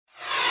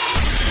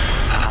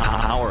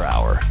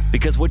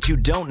Because what you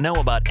don't know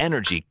about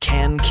energy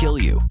can kill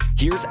you.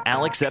 Here's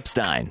Alex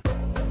Epstein.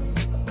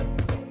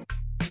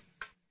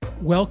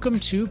 Welcome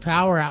to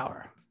Power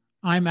Hour.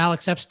 I'm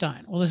Alex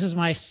Epstein. Well, this is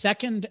my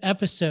second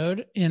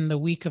episode in the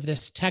week of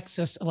this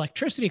Texas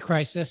electricity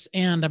crisis,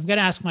 and I'm going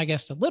to ask my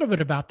guest a little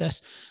bit about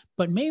this,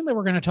 but mainly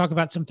we're going to talk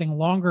about something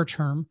longer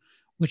term,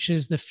 which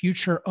is the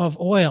future of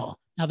oil.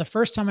 Now, the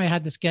first time I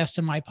had this guest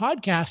in my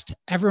podcast,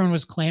 everyone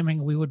was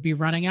claiming we would be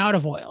running out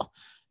of oil.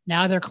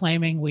 Now they're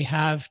claiming we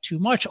have too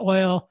much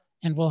oil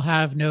and we'll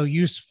have no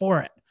use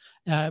for it.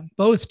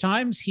 Both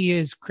times he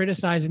is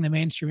criticizing the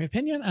mainstream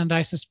opinion, and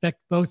I suspect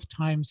both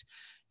times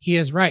he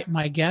is right.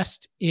 My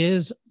guest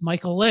is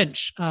Michael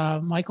Lynch.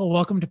 Michael,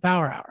 welcome to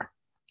Power Hour.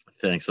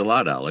 Thanks a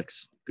lot,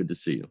 Alex. Good to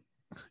see you.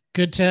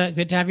 Good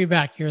to have you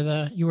back.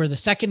 You were the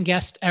second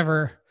guest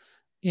ever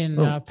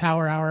in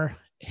Power Hour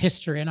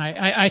history, and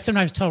I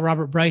sometimes tell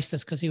Robert Bryce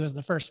this because he was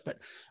the first. But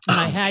when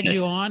I had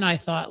you on, I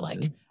thought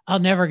I'll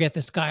never get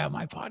this guy on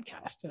my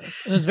podcast.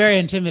 It was very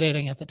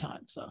intimidating at the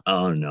time. So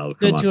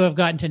good to have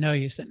gotten to know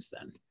you since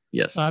then.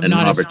 Yes, I'm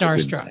not as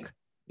starstruck.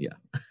 Yeah,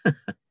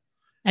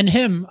 and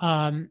him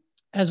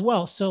as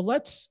well. So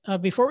let's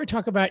before we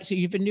talk about, so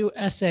you have a new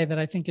essay that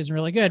I think is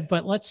really good,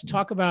 but let's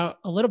talk about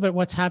a little bit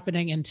what's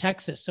happening in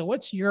Texas. So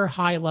what's your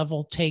high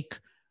level take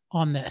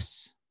on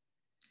this?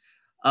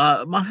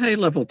 My high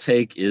level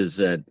take is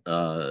that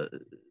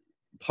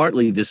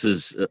partly this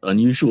is an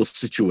unusual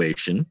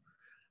situation.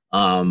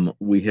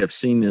 We have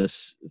seen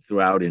this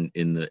throughout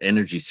in the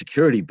energy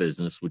security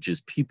business, which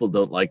is people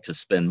don't like to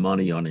spend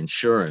money on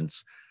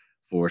insurance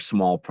for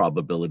small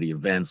probability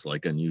events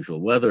like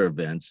unusual weather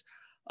events.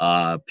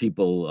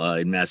 People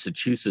in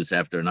Massachusetts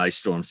after an ice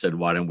storm said,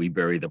 why don't we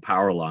bury the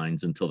power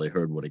lines until they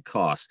heard what it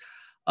costs?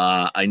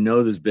 I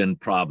know there's been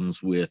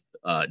problems with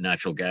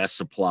natural gas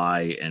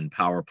supply and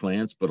power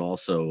plants, but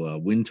also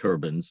wind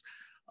turbines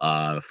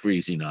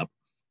freezing up.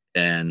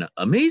 And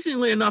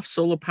amazingly enough,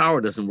 solar power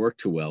doesn't work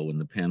too well when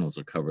the panels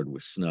are covered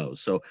with snow.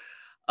 So,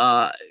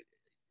 I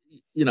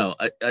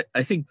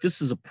think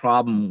this is a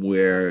problem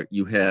where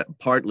you have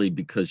partly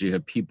because you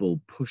have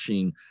people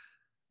pushing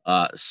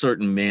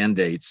certain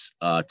mandates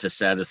to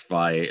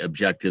satisfy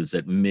objectives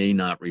that may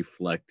not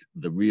reflect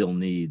the real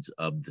needs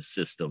of the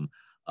system.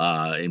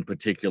 In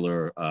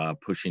particular,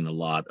 pushing a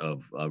lot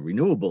of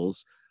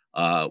renewables,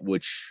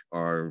 which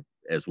are,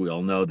 as we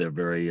all know, they're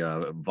very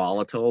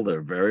volatile,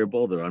 they're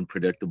variable, they're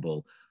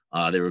unpredictable,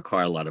 they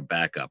require a lot of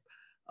backup.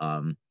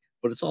 But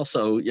it's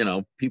also,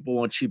 people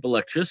want cheap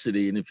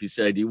electricity. And if you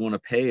say, do you want to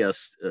pay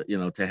us,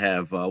 to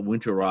have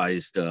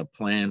winterized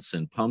plants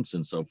and pumps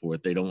and so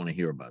forth, they don't want to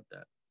hear about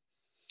that.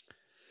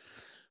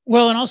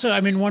 Well, and also,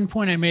 one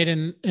point I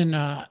made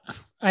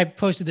I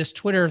posted this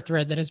Twitter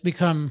thread that has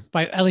become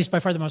at least by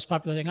far the most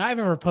popular thing I've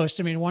ever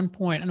posted. One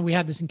point, and we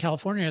had this in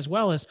California as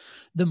well, is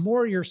the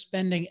more you're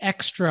spending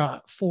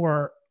extra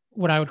for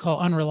what I would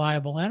call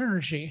unreliable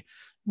energy,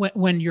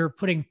 when you're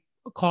putting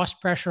cost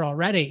pressure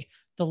already,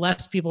 the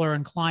less people are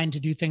inclined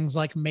to do things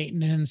like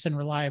maintenance and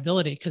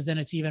reliability, because then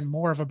it's even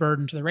more of a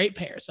burden to the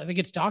ratepayers. I think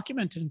it's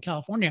documented in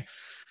California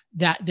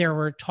that there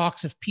were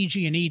talks of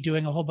PG&E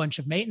doing a whole bunch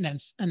of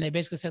maintenance. And they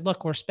basically said,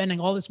 look, we're spending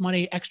all this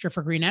money extra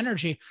for green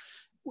energy.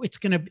 There's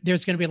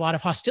going to be a lot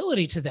of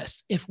hostility to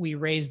this if we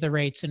raise the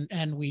rates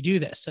and we do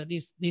this. So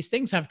these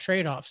things have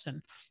trade-offs.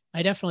 And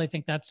I definitely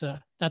think that's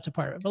a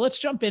part of it. But let's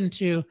jump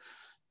into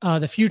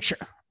the future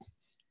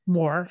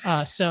more.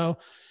 So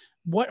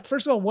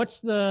first of all,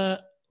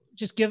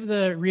 just give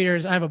the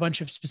readers, I have a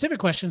bunch of specific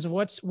questions of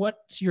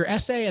what's your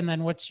essay and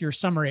then what's your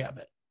summary of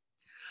it?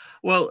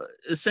 Well,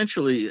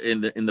 essentially,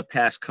 in the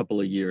past couple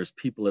of years,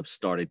 people have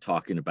started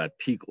talking about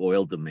peak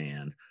oil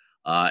demand,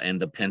 and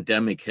the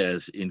pandemic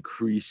has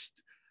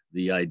increased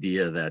the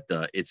idea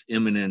that it's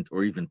imminent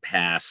or even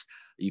past.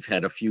 You've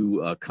had a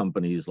few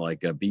companies like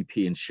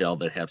BP and Shell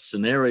that have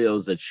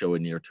scenarios that show a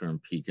near-term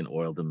peak in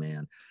oil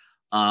demand,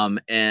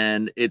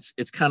 and it's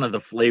kind of the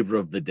flavor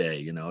of the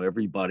day.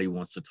 Everybody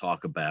wants to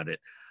talk about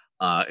it,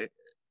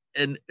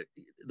 and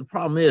the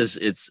problem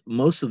is,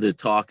 most of the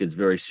talk is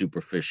very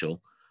superficial.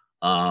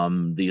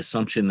 The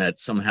assumption that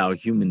somehow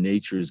human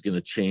nature is going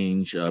to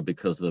change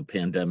because of the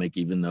pandemic,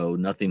 even though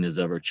nothing has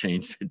ever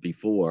changed it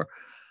before.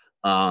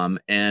 And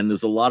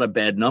there's a lot of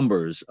bad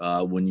numbers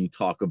when you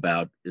talk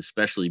about,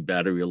 especially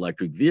battery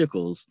electric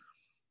vehicles.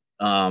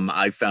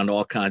 I found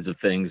all kinds of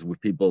things with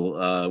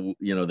people,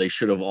 they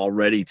should have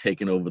already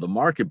taken over the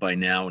market by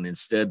now, and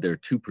instead they're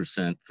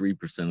 2%,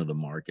 3% of the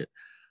market.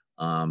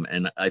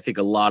 And I think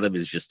a lot of it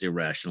is just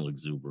irrational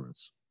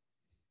exuberance.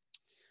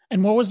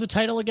 And what was the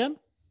title again?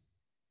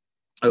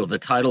 Oh, the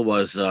title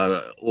was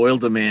Oil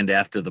Demand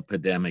After the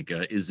Pandemic,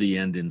 Is the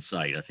End in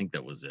Sight? I think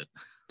that was it.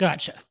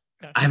 Gotcha.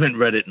 I haven't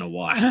read it in a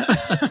while.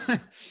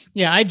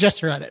 Yeah, I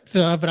just read it,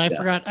 but I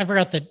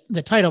forgot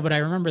the title, but I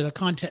remember the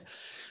content.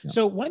 Yeah.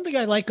 So one thing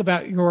I like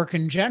about your work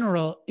in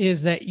general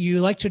is that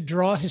you like to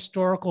draw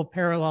historical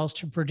parallels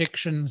to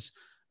predictions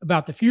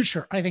about the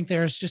future. I think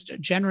there's just a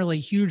generally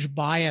huge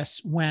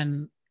bias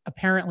when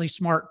apparently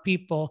smart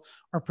people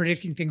are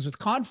predicting things with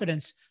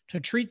confidence, to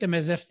treat them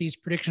as if these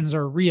predictions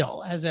are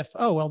real, as if,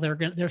 oh, well,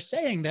 they're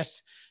saying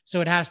this, so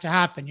it has to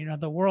happen.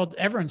 The world,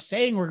 everyone's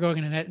saying we're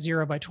going to net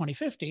zero by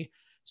 2050.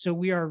 So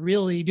we are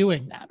really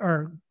doing that.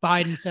 Or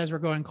Biden says we're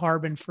going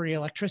carbon-free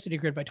electricity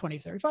grid by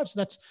 2035.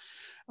 So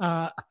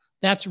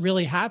that's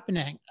really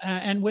happening.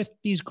 And with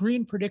these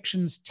green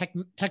predictions,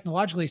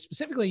 technologically,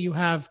 specifically, you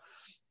have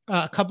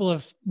a couple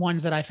of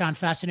ones that I found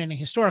fascinating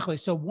historically.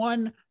 So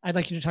one I'd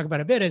like you to talk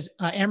about a bit is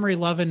Amory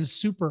Lovin's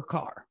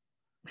supercar.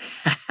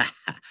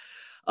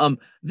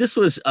 This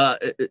was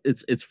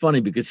it's funny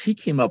because he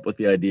came up with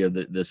the idea of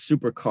the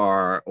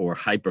supercar or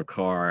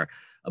hypercar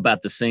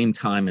about the same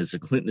time as the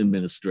Clinton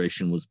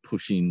administration was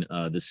pushing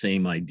the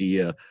same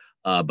idea,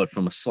 but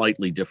from a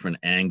slightly different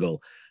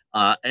angle.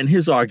 And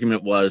his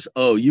argument was,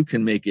 oh, you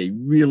can make a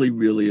really,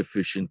 really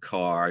efficient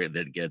car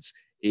that gets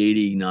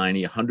 80,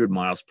 90, 100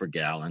 miles per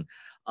gallon.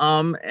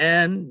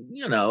 And,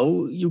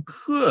 you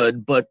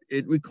could, but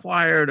it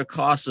required a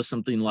cost of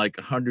something like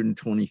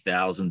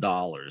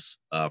 $120,000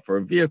 for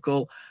a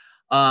vehicle.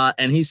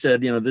 And he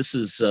said, this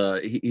is,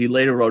 he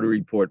later wrote a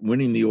report,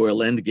 Winning the Oil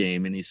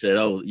Endgame. And he said,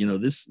 oh,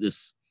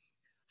 this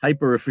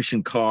hyper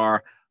efficient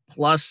car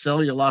plus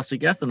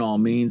cellulosic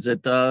ethanol means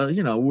that,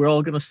 we're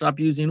all going to stop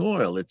using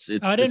oil.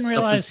 I didn't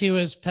realize he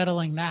was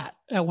peddling that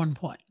at one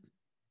point.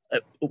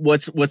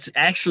 What's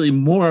actually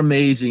more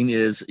amazing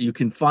is you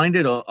can find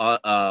it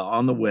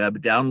on the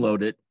web,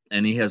 download it,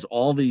 and he has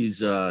all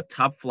these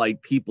top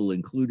flight people,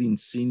 including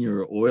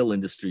senior oil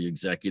industry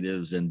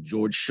executives and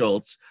George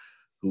Shultz,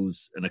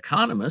 who's an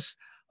economist,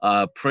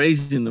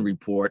 praising the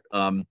report.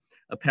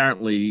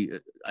 Apparently,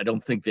 I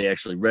don't think they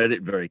actually read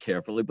it very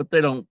carefully, but they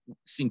don't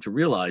seem to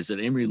realize that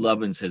Amory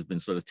Lovins has been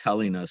sort of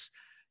telling us,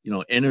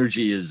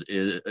 energy is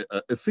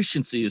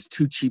efficiency is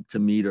too cheap to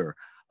meter.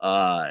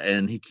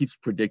 And he keeps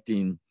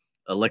predicting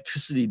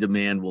electricity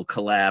demand will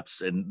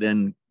collapse. And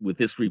then with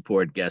this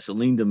report,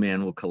 gasoline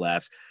demand will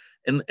collapse.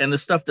 And the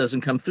stuff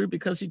doesn't come through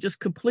because he just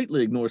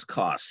completely ignores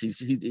costs.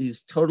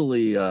 He's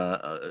totally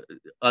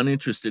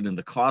uninterested in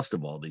the cost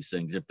of all these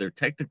things. If they're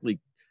technically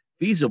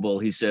feasible,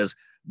 he says,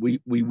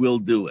 we will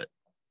do it.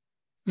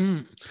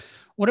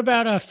 What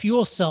about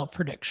fuel cell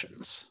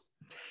predictions?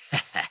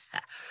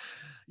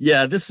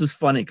 Yeah, this is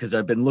funny because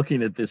I've been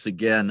looking at this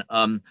again.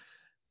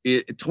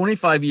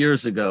 25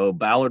 years ago,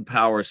 Ballard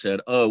Power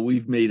said, oh,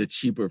 we've made a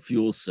cheaper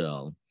fuel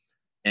cell.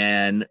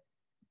 And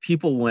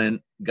people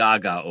went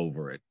gaga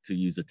over it, to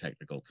use a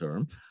technical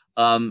term.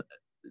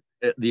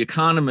 The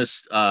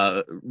Economist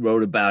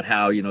wrote about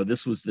how,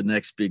 this was the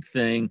next big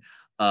thing.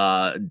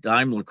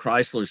 Daimler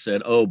Chrysler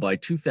said, oh, by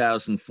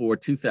 2004,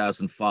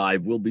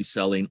 2005, we'll be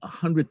selling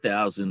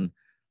 100,000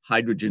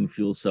 hydrogen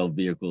fuel cell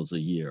vehicles a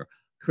year.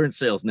 Current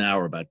sales now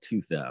are about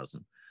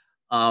 2,000.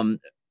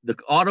 The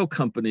auto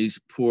companies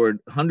poured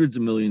hundreds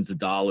of millions of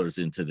dollars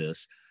into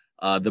this.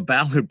 The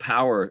Ballard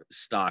Power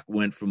stock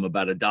went from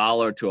about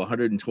 $1 to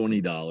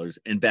 $120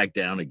 and back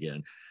down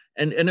again.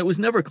 And it was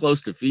never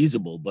close to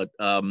feasible. But,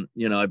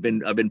 I've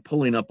been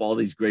pulling up all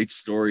these great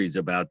stories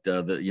about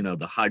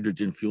the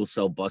hydrogen fuel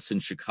cell bus in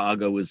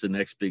Chicago is the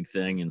next big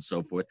thing and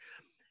so forth.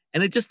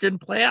 And it just didn't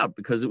play out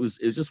because it was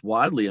just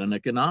wildly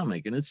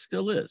uneconomic, and it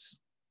still is.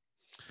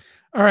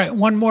 All right.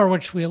 One more,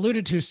 which we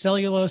alluded to,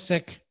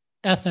 cellulosic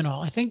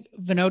ethanol. I think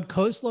Vinod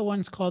Khosla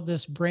once called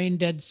this brain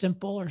dead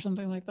simple or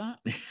something like that.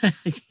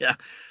 Yeah.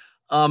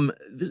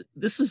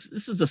 This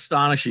is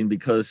astonishing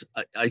because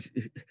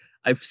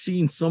I've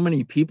seen so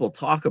many people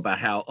talk about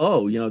how,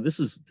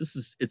 this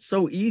is it's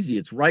so easy.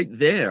 It's right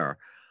there.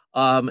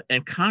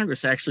 And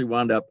Congress actually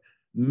wound up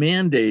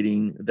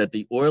mandating that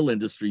the oil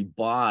industry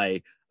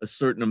buy a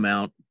certain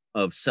amount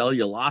of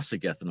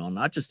cellulosic ethanol,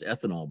 not just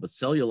ethanol, but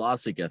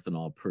cellulosic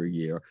ethanol per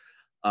year.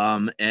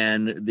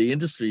 And the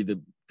industry, the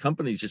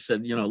companies just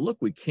said, look,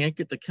 we can't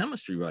get the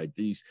chemistry right.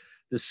 The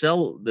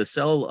cell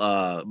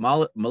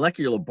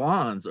molecular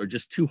bonds are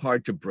just too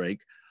hard to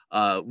break.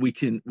 We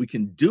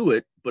can do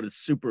it, but it's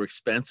super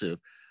expensive.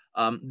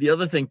 The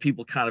other thing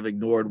people kind of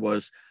ignored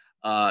was,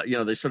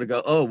 they sort of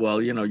go, oh,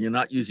 well, you're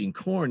not using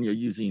corn, you're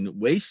using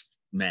waste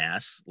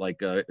mass,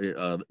 like,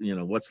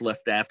 what's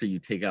left after you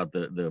take out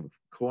the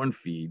corn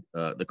feed,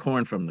 the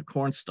corn from the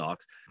corn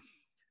stalks.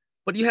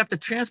 But you have to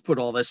transport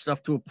all that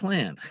stuff to a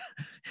plant.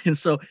 And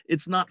so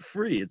it's not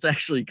free. It's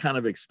actually kind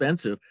of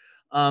expensive.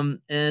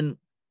 And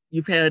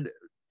you've had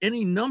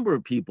any number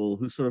of people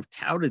who sort of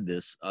touted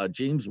this.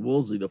 James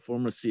Woolsey, the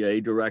former CIA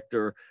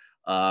director,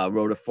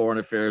 wrote a foreign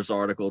affairs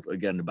article,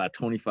 again, about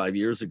 25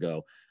 years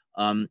ago.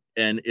 And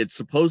it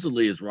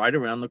supposedly is right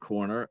around the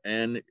corner,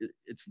 and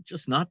it's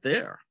just not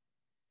there.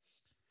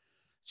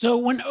 So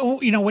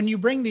when you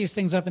bring these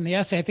things up in the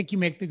essay, I think you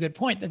make the good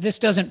point that this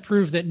doesn't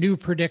prove that new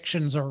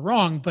predictions are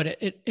wrong, but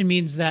it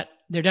means that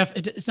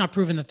it's not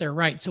proven that they're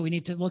right. So we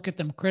need to look at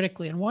them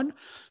critically. And one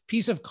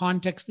piece of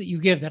context that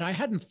you give that I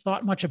hadn't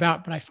thought much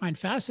about, but I find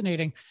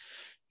fascinating,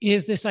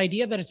 is this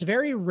idea that it's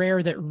very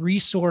rare that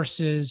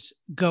resources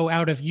go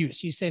out of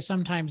use. You say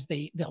sometimes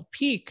they'll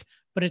peak,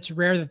 but it's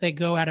rare that they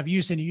go out of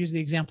use. And you use the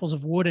examples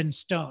of wood and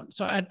stone.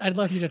 So I'd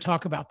love you to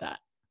talk about that.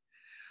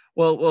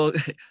 Well,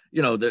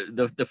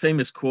 the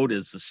famous quote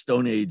is the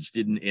Stone Age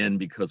didn't end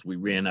because we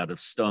ran out of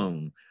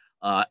stone.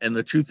 And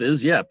the truth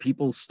is, yeah,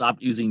 people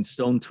stopped using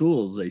stone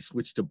tools. They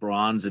switched to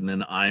bronze and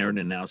then iron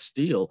and now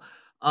steel.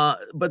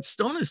 But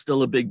stone is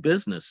still a big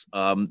business.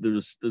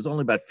 There's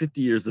only about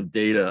 50 years of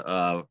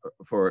data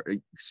for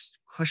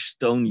crushed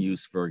stone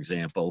use, for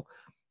example,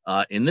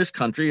 in this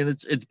country, and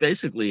it's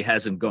basically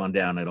hasn't gone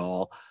down at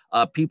all.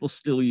 People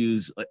still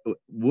use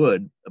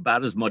wood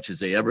about as much as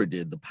they ever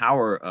did.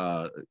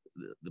 The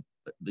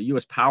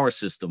U.S. power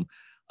system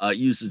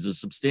uses a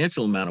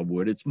substantial amount of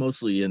wood. It's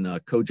mostly in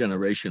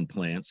cogeneration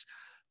plants.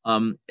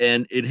 And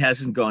it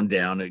hasn't gone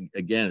down.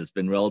 Again, it's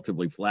been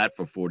relatively flat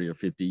for 40 or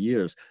 50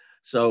 years.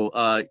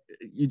 So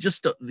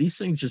these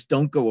things just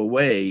don't go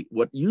away.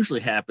 What usually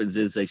happens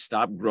is they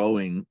stop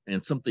growing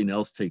and something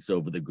else takes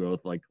over the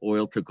growth, like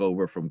oil took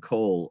over from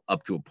coal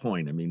up to a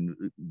point. I mean,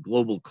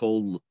 global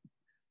coal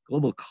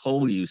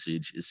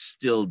usage is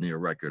still near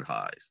record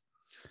highs.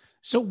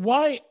 So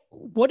what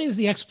is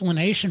the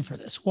explanation for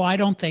this? Why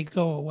don't they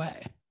go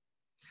away?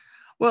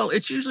 Well,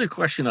 it's usually a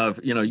question of,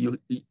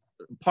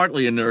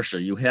 partly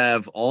inertia. You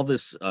have all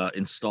this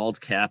installed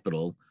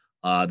capital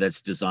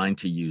that's designed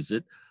to use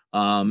it.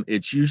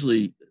 It's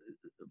usually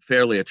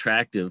fairly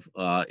attractive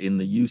in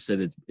the use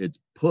that it's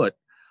put.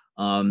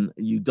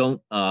 You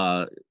don't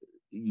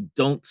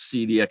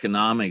see the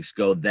economics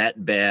go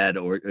that bad,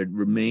 or it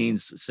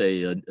remains,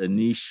 say, a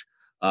niche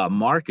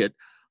market.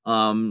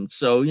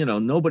 So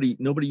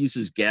nobody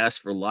uses gas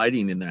for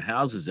lighting in their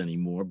houses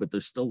anymore, but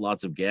there's still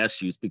lots of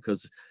gas use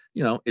because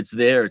it's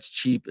there, it's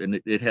cheap,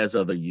 and it has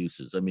other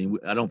uses. I mean,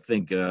 I don't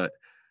think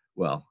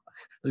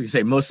as you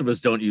say, most of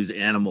us don't use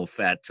animal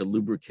fat to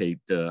lubricate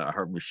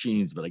our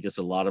machines, but I guess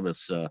a lot of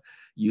us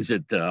use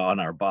it on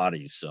our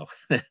bodies. So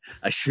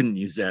I shouldn't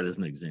use that as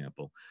an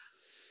example.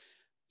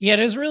 Yeah, it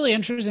is really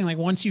interesting. Like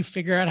once you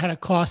figure out how to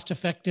cost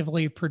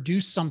effectively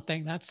produce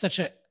something, that's such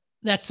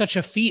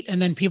a feat.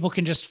 And then people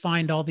can just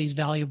find all these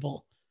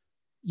valuable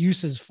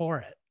uses for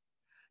it.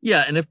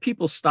 Yeah, and if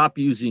people stop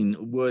using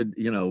wood,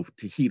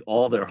 to heat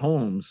all their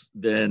homes,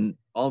 then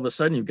all of a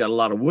sudden you've got a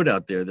lot of wood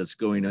out there that's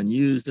going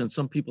unused. And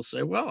some people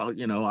say, well,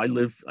 I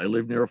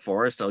live near a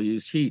forest, I'll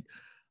use heat.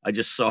 I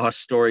just saw a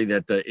story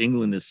that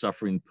England is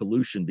suffering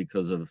pollution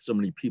because of so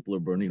many people are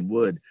burning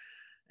wood.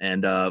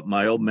 And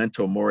my old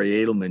mentor, Maury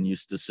Edelman,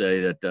 used to say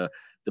that the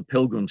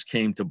Pilgrims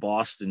came to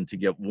Boston to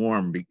get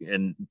warm,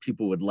 and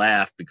people would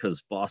laugh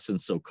because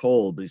Boston's so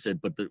cold. But he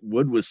said, but the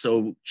wood was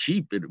so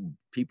cheap,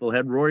 people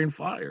had roaring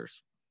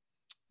fires.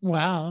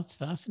 Wow, that's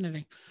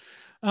fascinating.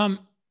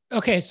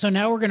 Okay, so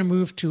now we're going to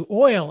move to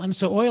oil. And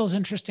so oil is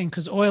interesting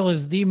because oil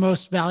is the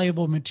most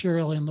valuable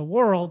material in the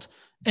world,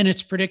 and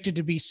it's predicted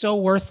to be so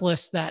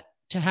worthless that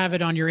to have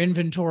it on your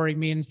inventory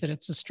means that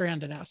it's a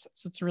stranded asset.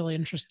 So it's a really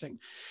interesting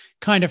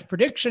kind of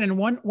prediction. And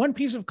one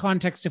piece of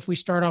context, if we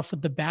start off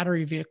with the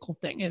battery vehicle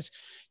thing, is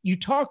you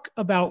talk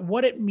about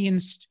what it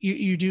means.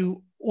 You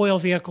do oil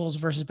vehicles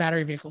versus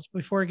battery vehicles.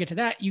 Before we get to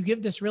that, you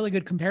give this really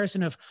good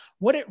comparison of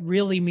what it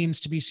really means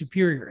to be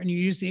superior. And you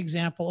use the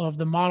example of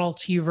the Model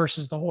T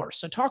versus the horse.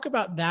 So talk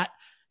about that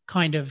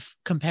kind of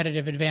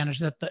competitive advantage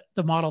that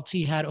the Model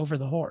T had over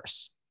the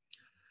horse.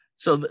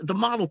 So the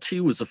Model T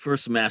was the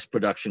first mass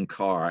production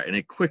car, and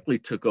it quickly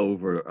took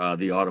over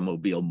the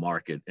automobile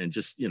market and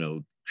just,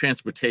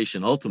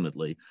 transportation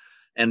ultimately.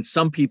 And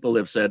some people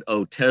have said,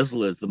 oh,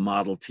 Tesla is the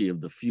Model T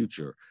of the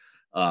future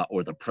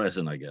or the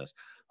present, I guess.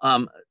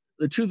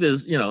 The truth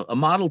is, a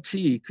Model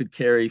T could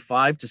carry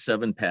 5 to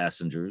 7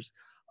 passengers.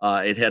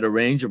 It had a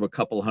range of a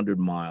couple hundred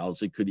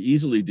miles. It could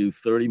easily do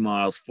 30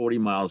 miles, 40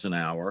 miles an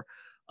hour.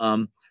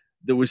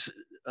 There was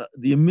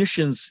the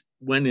emissions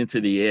went into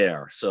the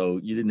air, so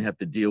you didn't have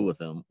to deal with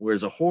them.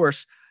 Whereas a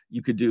horse,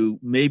 you could do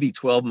maybe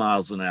 12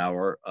 miles an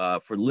hour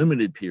for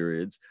limited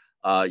periods.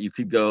 You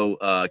could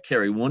go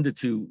carry 1 to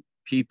 2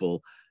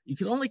 people. You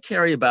could only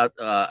carry about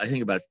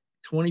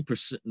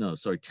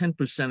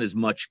 10% as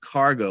much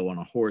cargo on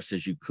a horse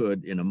as you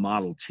could in a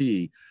Model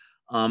T.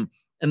 And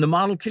the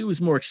Model T was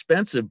more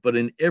expensive, but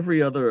in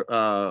every other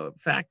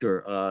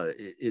factor,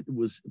 it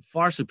was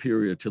far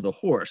superior to the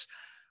horse.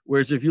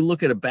 Whereas if you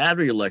look at a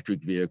battery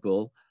electric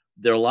vehicle,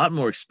 they're a lot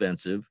more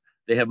expensive.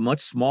 They have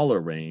much smaller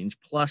range.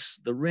 Plus,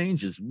 the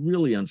range is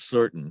really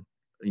uncertain,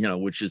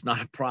 which is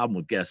not a problem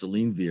with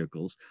gasoline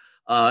vehicles.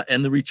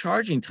 And the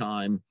recharging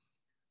time,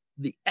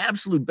 the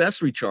absolute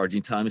best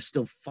recharging time is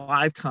still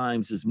 5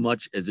 times as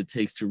much as it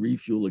takes to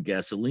refuel a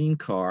gasoline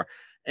car.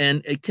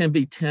 And it can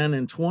be 10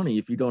 and 20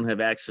 if you don't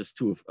have access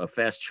to a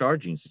fast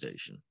charging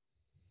station.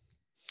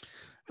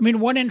 I mean,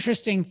 one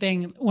interesting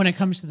thing when it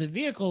comes to the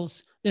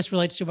vehicles, this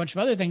relates to a bunch of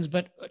other things,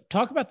 but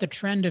talk about the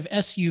trend of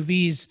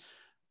SUVs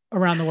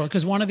around the world.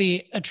 Because one of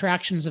the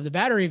attractions of the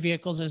battery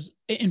vehicles is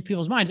in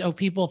people's minds,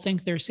 people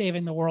think they're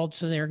saving the world,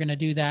 so they're going to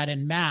do that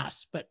in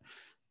mass. But it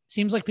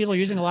seems like people are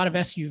using a lot of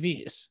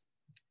SUVs.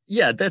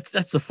 Yeah,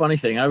 that's the funny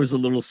thing. I was a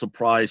little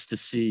surprised to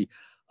see,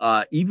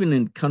 even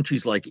in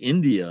countries like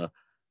India,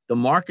 the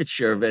market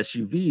share of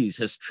SUVs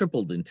has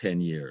tripled in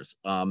 10 years.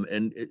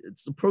 And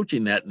it's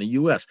approaching that in the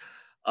US.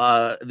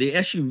 The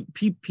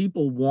SUV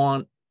people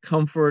want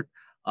comfort.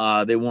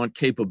 They want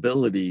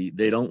capability.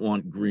 They don't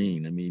want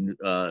green. I mean,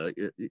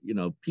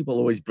 people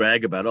always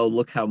brag about, oh,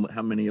 look how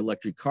many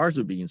electric cars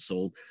are being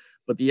sold,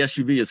 but the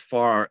SUV is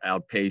far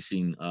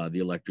outpacing the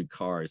electric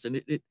cars,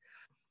 and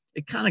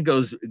it kind of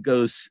goes.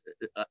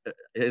 I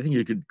think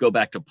you could go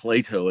back to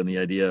Plato and the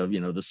idea of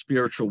the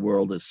spiritual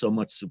world is so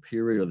much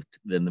superior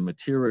than the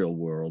material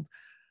world.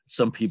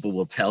 Some people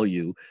will tell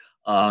you.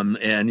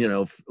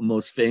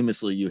 Most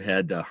famously, you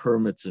had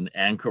hermits and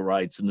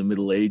anchorites in the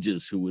Middle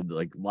Ages who would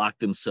lock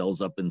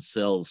themselves up in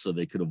cells so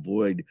they could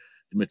avoid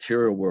the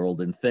material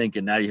world and think.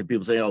 And now you have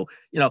people say, oh,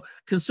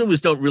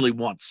 consumers don't really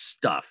want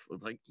stuff.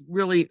 It's like,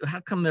 really, how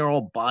come they're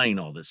all buying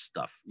all this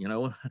stuff?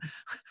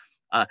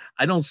 I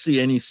don't see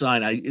any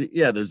sign.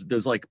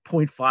 There's like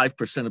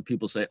 0.5% of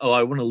people say, oh,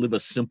 I want to live a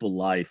simple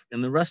life.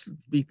 And the rest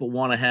of the people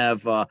want to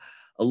have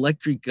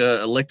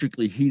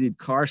electrically heated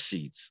car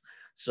seats.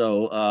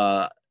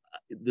 So,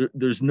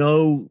 there's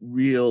no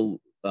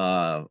real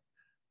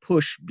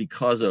push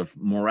because of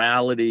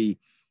morality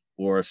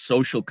or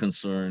social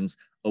concerns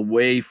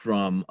away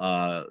from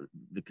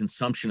the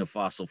consumption of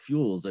fossil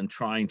fuels and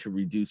trying to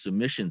reduce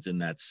emissions in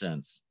that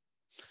sense.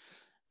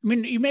 I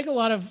mean, you make a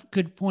lot of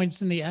good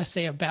points in the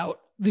essay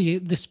about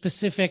the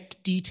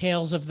specific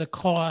details of the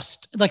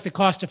cost, like the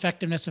cost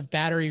effectiveness of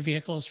battery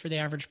vehicles for the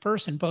average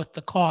person, both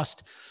the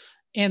cost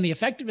and the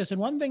effectiveness.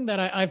 And one thing that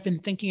I've been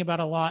thinking about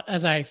a lot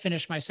as I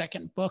finish my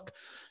second book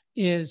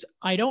is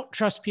I don't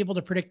trust people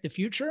to predict the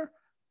future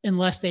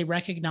unless they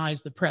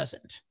recognize the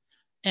present.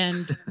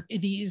 And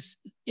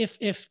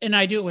and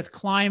I do it with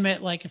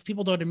climate, like if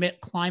people don't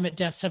admit climate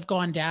deaths have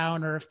gone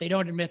down, or if they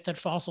don't admit that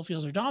fossil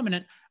fuels are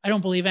dominant, I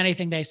don't believe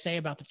anything they say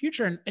about the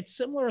future. And it's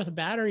similar with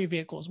battery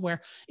vehicles,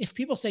 where if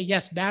people say,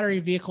 yes, battery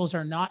vehicles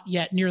are not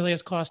yet nearly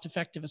as cost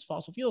effective as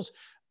fossil fuels,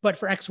 but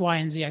for X, Y,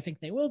 and Z, I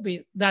think they will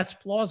be, that's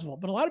plausible.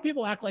 But a lot of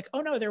people act like,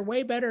 oh no, they're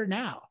way better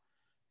now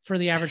for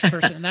the average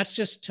person. And that's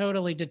just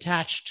totally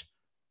detached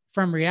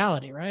from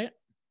reality, right?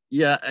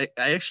 Yeah, I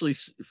actually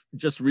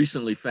just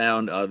recently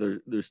found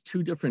there's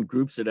two different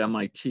groups at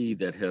MIT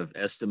that have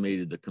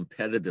estimated the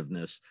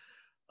competitiveness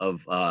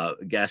of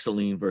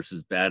gasoline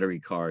versus battery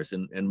cars.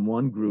 And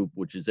one group,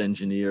 which is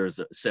engineers,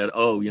 said,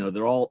 oh,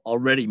 they're all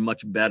already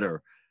much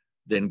better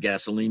than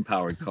gasoline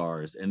powered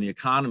cars. And the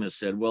economists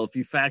said, well, if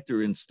you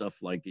factor in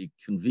stuff like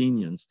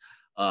convenience,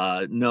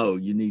 no,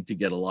 you need to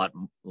get a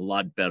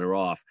lot better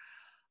off.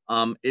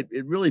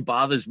 It really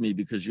bothers me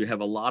because you have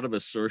a lot of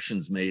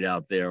assertions made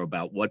out there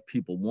about what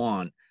people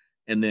want.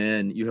 And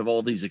then you have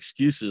all these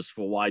excuses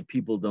for why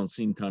people don't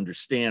seem to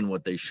understand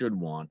what they should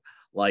want,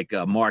 like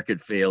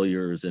market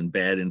failures and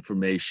bad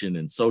information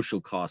and social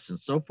costs and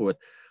so forth.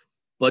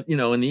 But,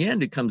 in the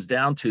end, it comes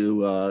down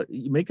to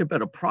you make a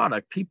better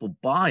product, people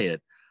buy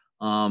it.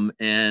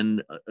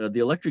 And the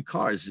electric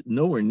car is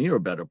nowhere near a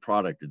better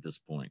product at this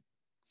point.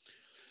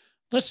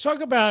 Let's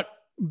talk about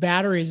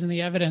batteries and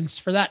the evidence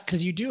for that,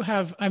 because you do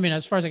have, I mean,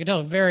 as far as I can tell,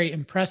 a very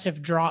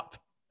impressive drop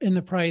in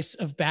the price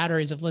of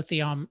batteries, of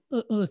lithium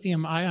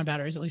ion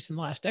batteries, at least in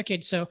the last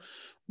decade. So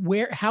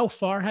how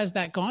far has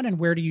that gone, and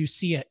where do you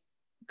see it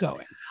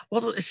going?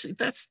 Well,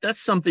 that's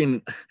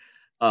something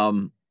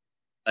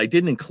I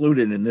didn't include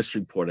it in this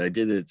report. I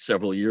did it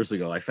several years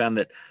ago. I found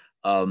that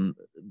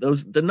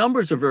the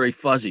numbers are very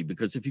fuzzy,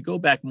 because if you go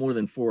back more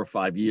than 4 or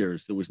 5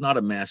 years, there was not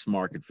a mass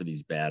market for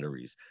these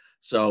batteries.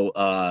 So,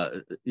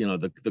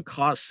 the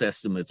cost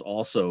estimates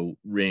also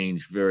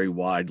range very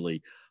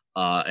widely,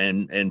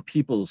 and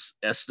people's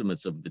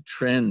estimates of the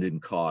trend in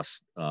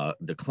cost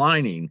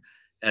declining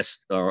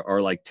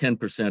are like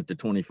 10% to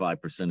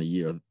 25% a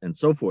year and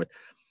so forth.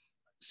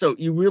 So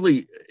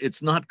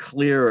it's not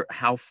clear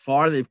how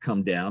far they've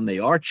come down. They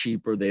are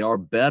cheaper, they are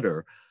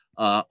better.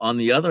 On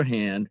the other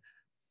hand,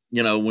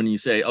 when you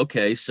say,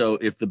 okay, so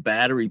if the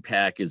battery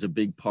pack is a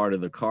big part of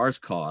the car's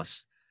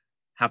cost,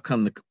 how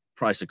come the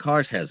price of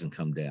cars hasn't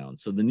come down?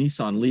 So the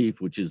Nissan Leaf,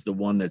 which is the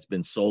one that's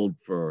been sold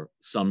for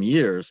some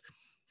years,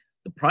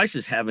 the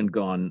prices haven't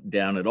gone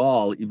down at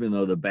all, even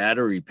though the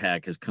battery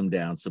pack has come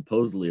down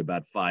supposedly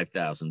about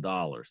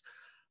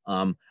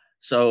 $5,000.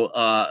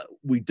 So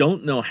we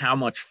don't know how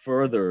much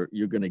further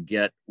you're going to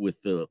get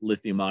with the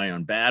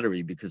lithium-ion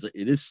battery, because it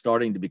is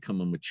starting to become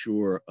a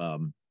mature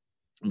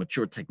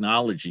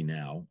technology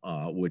now,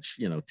 which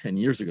 10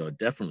 years ago it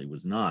definitely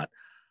was not,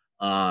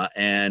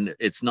 and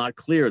it's not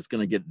clear it's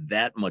going to get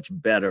that much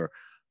better.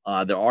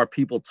 There are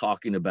people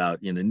talking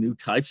about new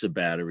types of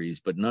batteries,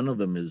 but none of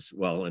them is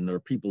well. And there are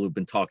people who've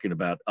been talking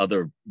about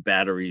other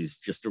batteries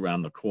just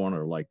around the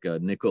corner, like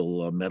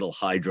nickel metal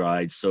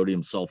hydride,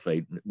 sodium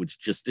sulfate, which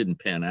just didn't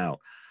pan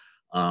out.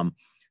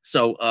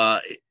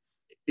 So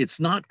it's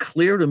not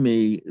clear to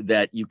me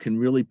that you can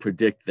really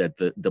predict that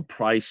the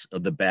price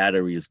of the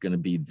battery is going to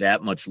be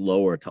that much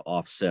lower to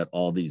offset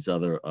all these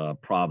other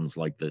problems,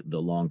 like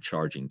the long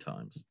charging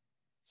times.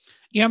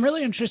 Yeah, I'm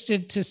really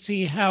interested to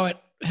see how it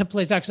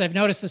plays out, because I've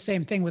noticed the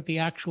same thing with the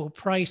actual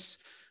price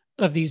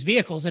of these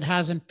vehicles. It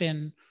hasn't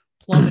been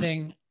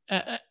plummeting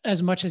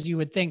as much as you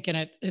would think.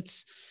 And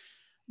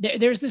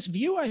there's this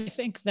view, I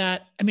think,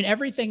 that, I mean,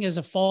 everything is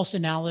a false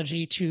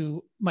analogy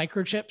to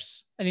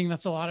microchips. I think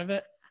that's a lot of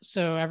it.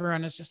 So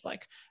everyone is just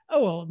like,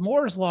 oh, well,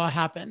 Moore's law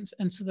happens.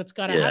 And so that's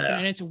got to happen.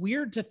 And it's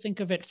weird to think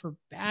of it for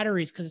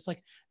batteries, because it's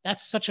like,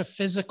 that's such a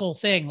physical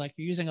thing. Like,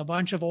 you're using a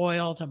bunch of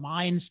oil to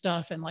mine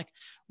stuff. And like,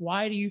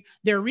 why do you,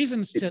 there are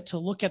reasons to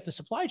look at the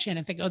supply chain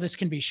and think, oh, this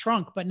can be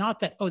shrunk, but not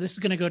that, oh, this is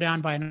going to go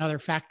down by another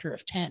factor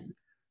of 10.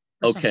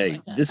 Okay,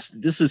 like this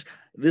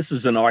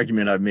is an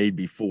argument I've made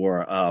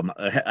before.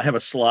 I have a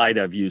slide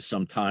I've used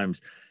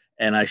sometimes,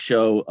 and I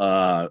show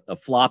a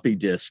floppy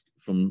disk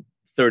from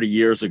 30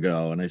 years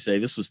ago, and I say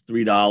this was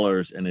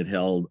 $3 and it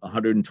held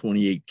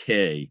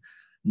 128K.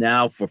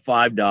 Now for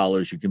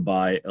 $5, you can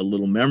buy a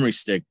little memory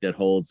stick that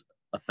holds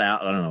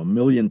a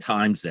million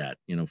times that,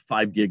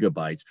 5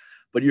 gigabytes.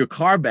 But your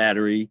car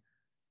battery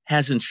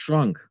hasn't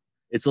shrunk.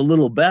 It's a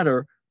little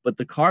better, but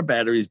the car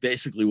battery is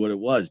basically what it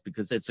was,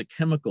 because it's a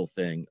chemical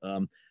thing.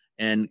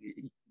 And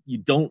you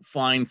don't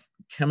find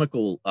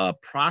chemical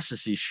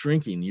processes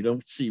shrinking. You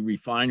don't see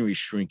refineries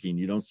shrinking.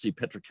 You don't see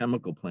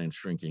petrochemical plants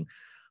shrinking.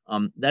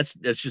 That's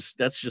just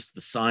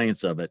the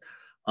science of it.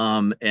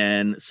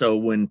 And so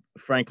when,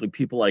 frankly,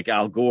 people like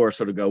Al Gore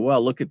sort of go,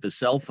 well, look at the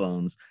cell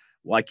phones,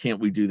 why can't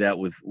we do that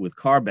with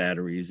car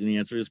batteries? And the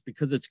answer is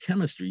because it's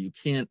chemistry. You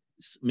can't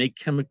make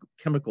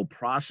chemical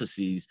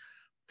processes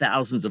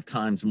thousands of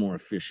times more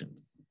efficient.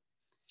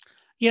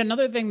 Yeah,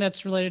 another thing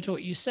that's related to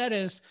what you said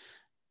is,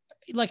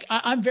 like,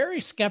 I'm very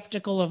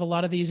skeptical of a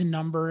lot of these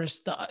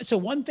numbers. So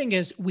one thing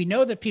is, we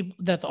know that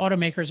the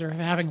automakers are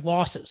having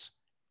losses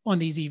on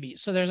these EVs.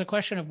 So there's a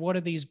question of, what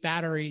do these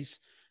batteries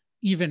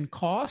even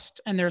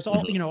cost? And there's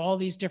all, all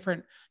these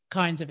different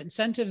kinds of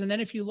incentives. And then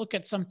if you look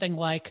at something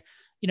like,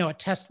 a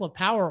Tesla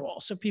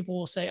Powerwall, so people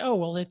will say, oh,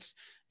 well, it's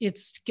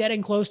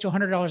getting close to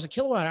 $100 a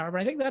kilowatt hour,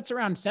 but I think that's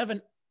around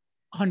 $700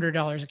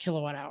 a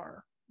kilowatt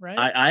hour. Right?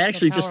 I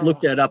actually just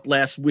looked that up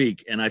last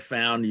week, and I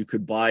found you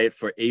could buy it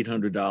for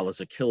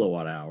 $800 a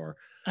kilowatt hour.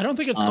 I don't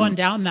think it's gone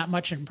down that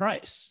much in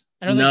price.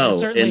 I don't think it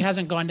certainly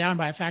hasn't gone down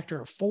by a factor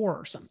of 4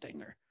 or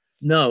something.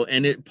 No,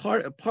 and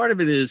part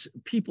of it is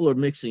people are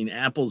mixing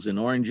apples and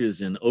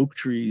oranges and oak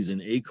trees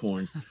and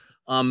acorns.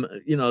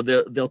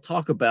 They'll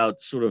talk about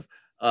sort of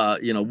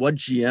what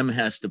GM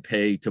has to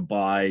pay to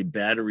buy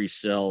battery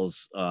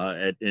cells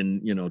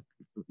in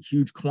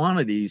huge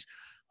quantities.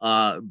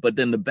 But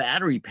then the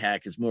battery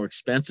pack is more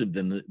expensive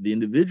than the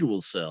individual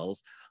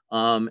cells.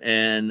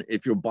 And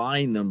if you're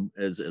buying them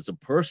as a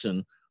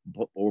person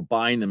or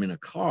buying them in a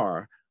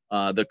car,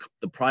 the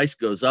price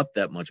goes up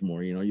that much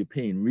more. You're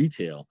paying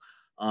retail.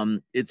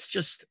 It's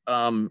just,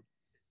 I'm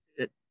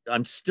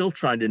still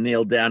trying to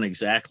nail down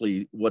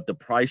exactly what the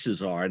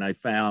prices are. And I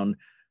found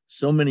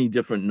so many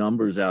different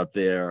numbers out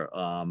there,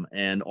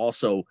 and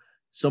also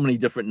so many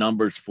different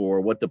numbers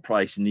for what the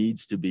price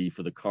needs to be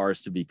for the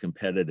cars to be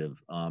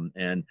competitive.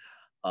 And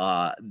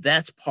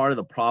that's part of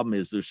the problem,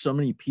 is there's so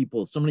many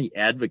people, so many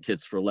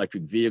advocates for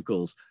electric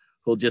vehicles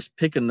who'll just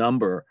pick a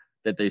number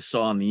that they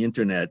saw on the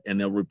internet and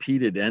they'll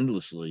repeat it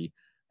endlessly.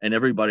 And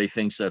everybody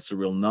thinks that's the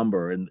real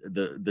number. And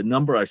the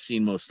number I've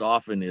seen most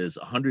often is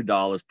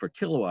 $100 per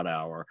kilowatt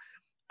hour.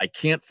 I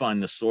can't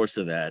find the source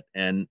of that.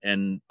 And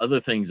other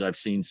things I've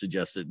seen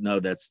suggest that, no,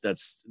 that's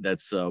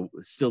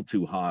still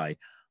too high.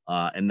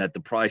 And that the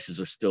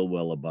prices are still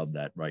well above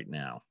that right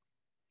now.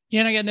 Yeah,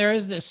 and again, there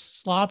is this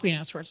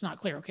sloppiness where it's not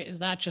clear. Okay, is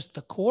that just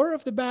the core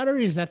of the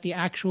battery? Is that the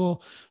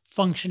actual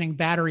functioning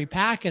battery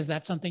pack? Is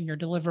that something you're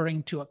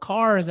delivering to a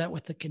car? Is that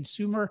with the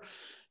consumer?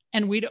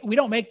 And we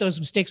don't make those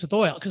mistakes with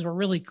oil, because we're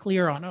really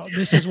clear on, oh,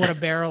 this is what a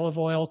barrel of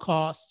oil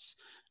costs.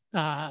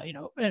 And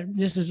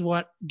this is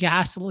what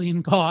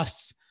gasoline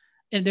costs.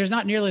 And there's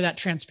not nearly that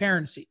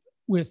transparency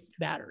with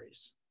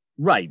batteries.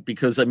 Right,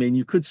 because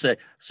you could say,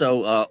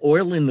 so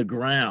oil in the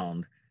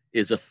ground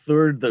is a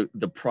third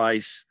the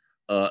price,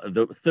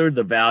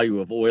 the value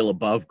of oil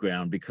above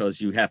ground,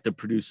 because you have to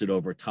produce it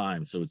over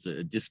time. So it's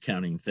a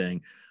discounting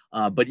thing.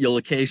 But you'll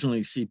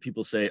occasionally see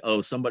people say,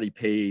 oh, somebody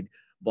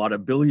bought a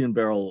billion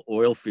barrel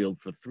oil field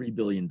for $3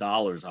 billion.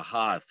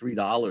 Aha,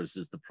 $3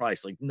 is the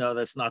price. Like, no,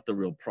 that's not the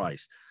real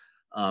price.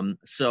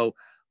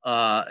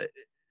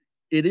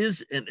 It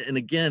is, and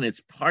again,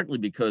 it's partly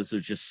because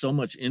there's just so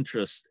much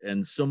interest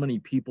and so many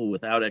people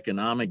without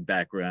economic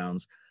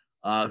backgrounds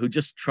who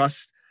just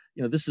trust.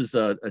 This is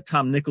a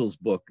Tom Nichols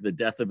book, The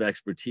Death of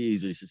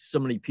Expertise. He says so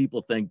many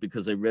people think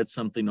because they read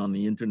something on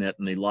the internet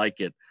and they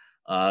like it,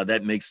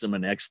 that makes them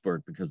an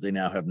expert because they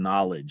now have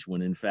knowledge,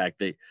 when in fact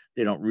they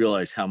don't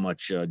realize how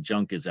much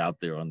junk is out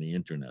there on the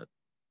internet.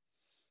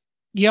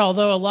 Yeah,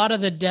 although a lot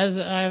of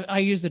I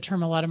use the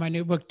term a lot in my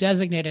new book,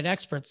 designated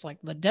experts. Like,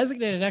 the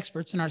designated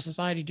experts in our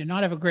society do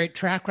not have a great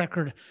track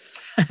record,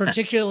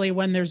 particularly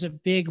when there's a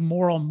big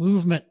moral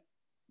movement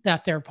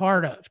that they're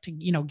part of to,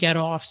 get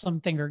off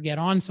something or get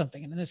on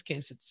something. And in this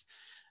case,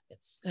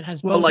 it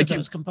has both of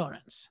those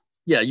components.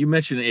 Yeah, you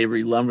mentioned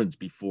Avery Lumrance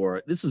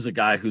before. This is a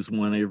guy who's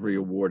won every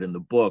award in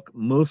the book,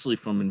 mostly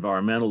from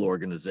environmental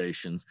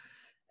organizations.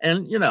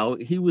 And, you know,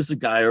 he was a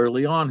guy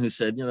early on who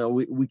said, you know,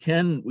 we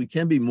can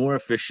be more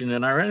efficient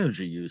in our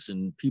energy use.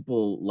 And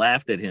people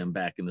laughed at him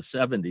back in the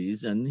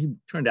 70s, and he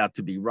turned out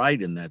to be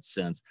right in that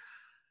sense.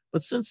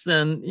 But since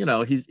then, you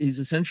know, he's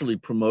essentially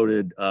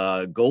promoted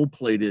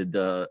gold-plated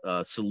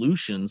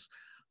solutions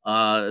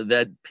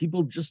that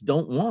people just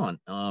don't want.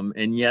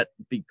 And yet,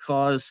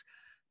 because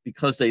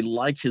they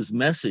like his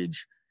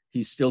message,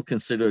 he's still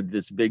considered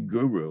this big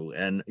guru.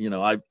 And, you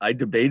know, I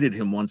debated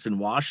him once in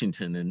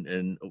Washington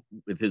and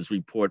with his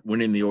report,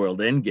 Winning the Oiled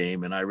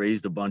Endgame. And I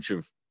raised a bunch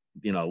of,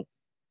 you know,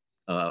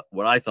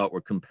 what I thought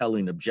were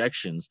compelling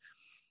objections.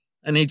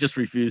 And he just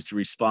refused to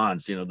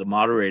respond. So, you know, the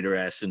moderator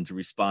asked him to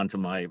respond to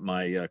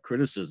my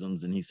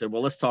criticisms. And he said,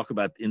 well, let's talk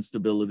about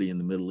instability in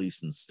the Middle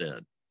East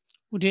instead.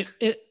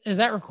 Is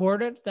that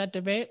recorded, that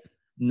debate?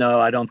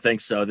 No, I don't think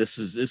so. This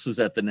was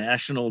at the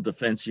National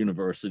Defense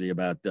University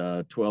about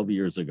 12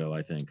 years ago,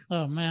 I think.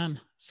 Oh man,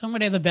 so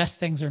many of the best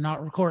things are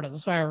not recorded.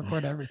 That's why I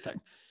record everything.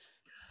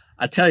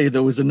 I tell you,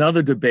 there was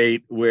another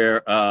debate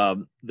where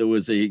there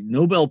was a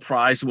Nobel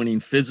Prize winning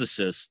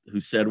physicist who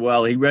said,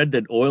 well, he read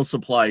that oil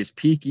supply is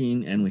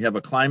peaking and we have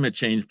a climate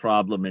change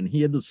problem, and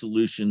he had the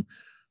solution: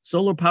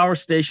 solar power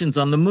stations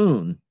on the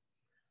moon.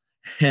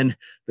 And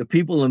the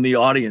people in the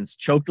audience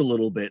choked a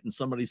little bit, and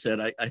somebody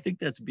said, I think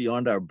that's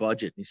beyond our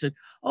budget. And he said,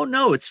 oh,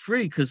 no, it's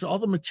free because all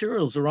the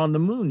materials are on the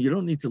moon. You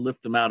don't need to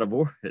lift them out of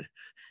orbit.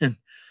 And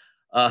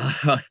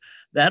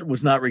that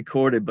was not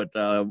recorded, but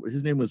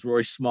his name was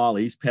Roy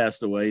Smalley. He's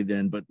passed away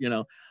then. But, you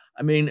know,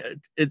 I mean,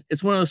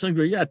 it's one of those things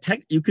where, yeah,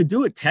 you could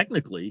do it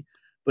technically,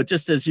 but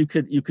just as you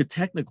could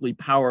technically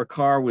power a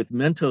car with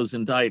Mentos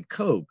and Diet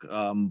Coke,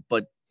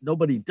 but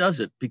nobody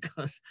does it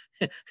because,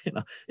 you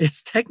know,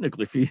 it's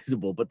technically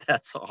feasible, but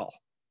that's all.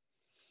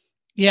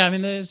 Yeah. I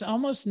mean, there's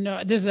almost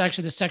no, this is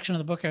actually the section of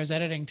the book I was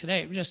editing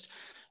today. Just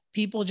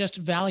people just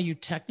value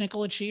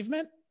technical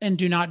achievement and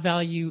do not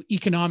value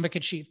economic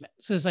achievement.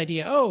 So this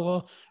idea, oh,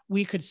 well,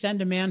 we could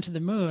send a man to the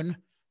moon,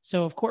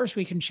 so of course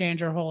we can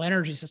change our whole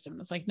energy system.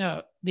 It's like,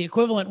 no, the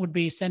equivalent would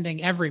be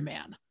sending every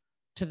man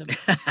to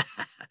the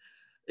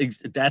moon.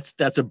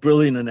 That's a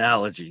brilliant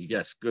analogy.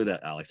 Yes. Good,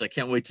 Alex. I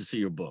can't wait to see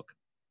your book.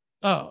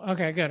 Oh,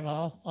 okay, good.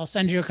 Well, I'll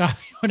send you a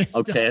copy when it's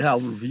okay, done. I'll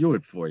review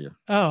it for you.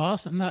 Oh,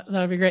 awesome. That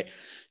would be great.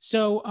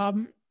 So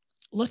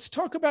let's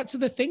talk about, so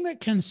the thing that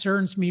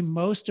concerns me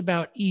most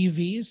about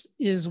EVs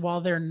is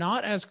while they're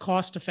not as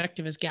cost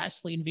effective as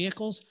gasoline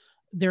vehicles,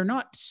 they're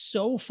not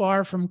so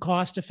far from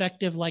cost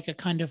effective like a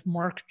kind of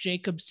Mark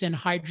Jacobson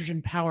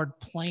hydrogen powered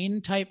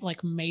plane type,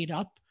 like made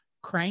up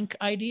crank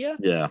idea.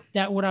 Yeah.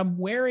 That what I'm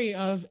wary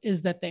of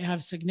is that they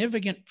have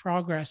significant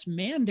progress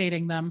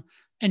mandating them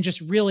and just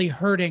really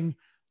hurting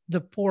the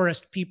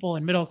poorest people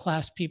and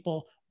middle-class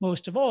people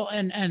most of all.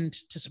 And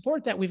to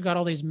support that, we've got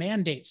all these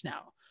mandates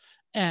now.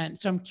 And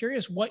so I'm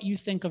curious what you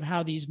think of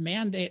how these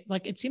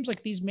like, it seems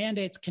like these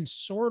mandates can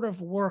sort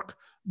of work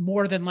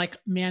more than like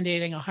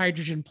mandating a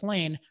hydrogen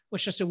plane,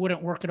 which just, it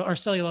wouldn't work at all, or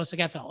cellulosic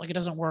ethanol, like it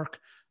doesn't work.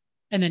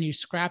 And then you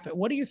scrap it.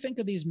 What do you think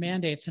of these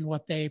mandates and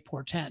what they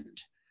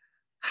portend?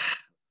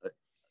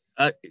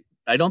 I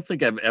don't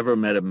think I've ever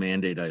met a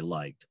mandate I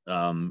liked.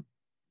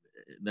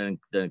 That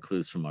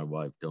includes from my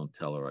wife. Don't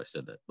tell her I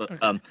said that. But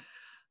okay.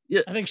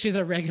 Yeah, I think she's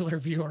a regular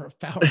viewer of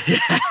Power.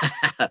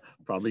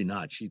 Probably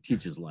not. She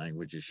teaches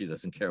languages. She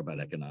doesn't care about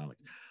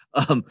economics.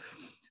 A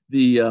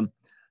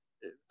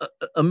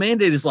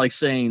mandate is like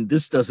saying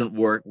this doesn't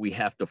work. We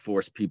have to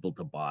force people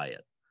to buy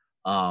it.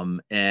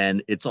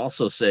 And it's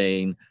also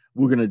saying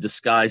we're going to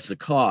disguise the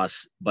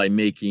costs by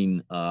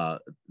making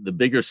the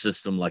bigger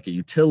system, like a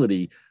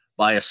utility,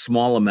 buy a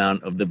small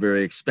amount of the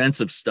very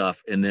expensive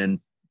stuff and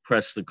then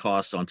press the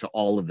cost onto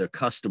all of their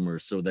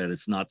customers so that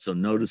it's not so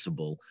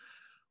noticeable.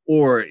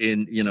 Or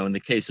in the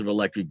case of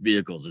electric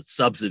vehicles, it's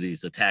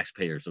subsidies the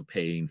taxpayers are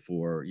paying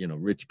for,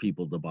 rich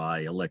people to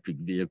buy electric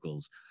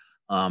vehicles.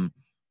 And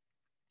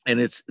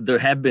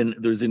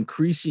there's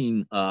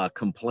increasing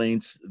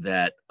complaints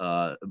that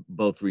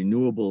both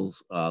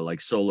renewables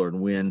like solar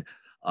and wind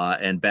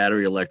and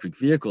battery electric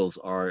vehicles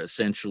are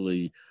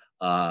essentially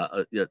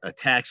a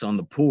tax on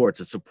the poor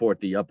to support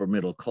the upper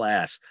middle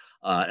class.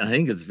 And I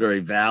think it's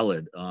very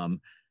valid.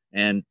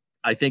 And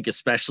I think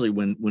especially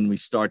when we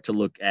start to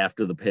look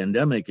after the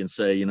pandemic and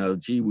say,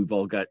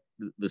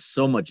 there's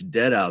so much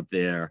debt out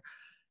there.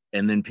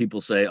 And then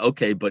people say,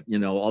 okay, but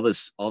all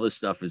this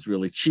stuff is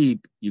really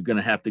cheap. You're going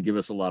to have to give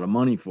us a lot of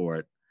money for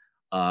it.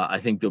 I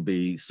think there'll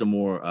be some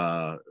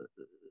more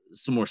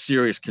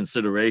serious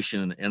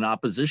consideration and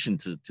opposition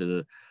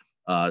to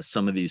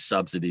some of these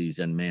subsidies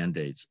and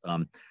mandates.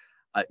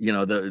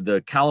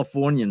 The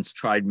Californians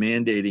tried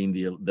mandating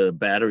the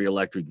battery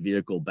electric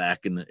vehicle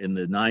back in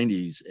the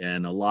 90s,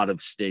 and a lot of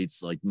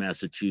states like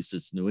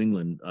Massachusetts, New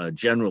England,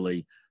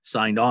 generally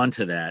signed on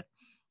to that.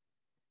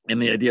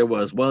 And the idea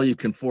was, well, you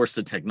can force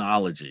the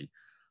technology,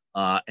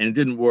 and it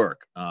didn't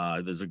work.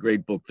 There's a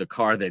great book, The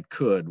Car That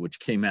Could, which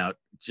came out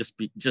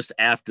just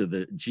after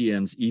the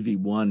GM's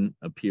EV1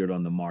 appeared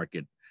on the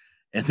market,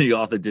 and the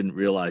author didn't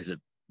realize it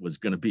was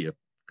going to be a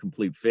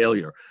complete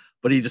failure.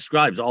 But he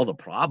describes all the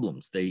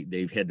problems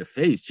they've had to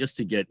face just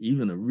to get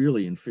even a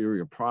really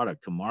inferior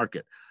product to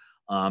market.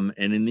 And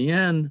in the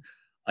end,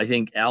 I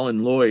think Alan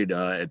Lloyd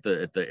at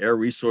the Air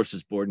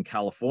Resources Board in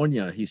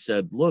California, he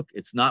said, look,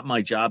 it's not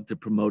my job to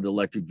promote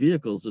electric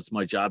vehicles. It's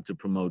my job to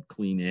promote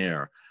clean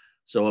air.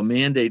 So a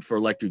mandate for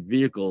electric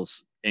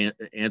vehicles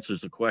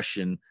answers the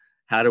question,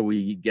 how do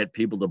we get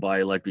people to buy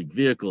electric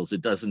vehicles?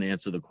 It doesn't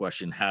answer the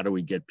question, how do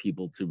we get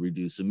people to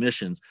reduce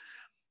emissions?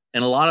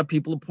 And a lot of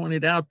people have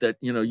pointed out that,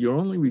 you're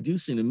only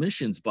reducing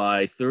emissions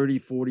by 30,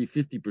 40,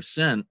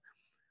 50%,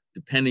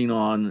 depending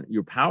on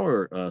your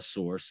power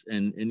source.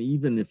 And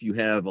even if you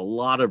have a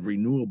lot of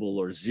renewable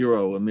or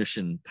zero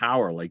emission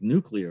power like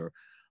nuclear,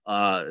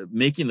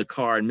 making the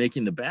car and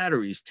making the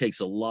batteries takes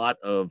a lot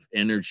of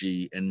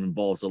energy and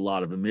involves a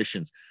lot of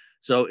emissions.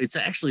 So it's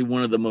actually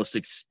one of the most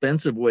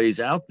expensive ways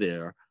out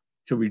there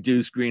to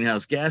reduce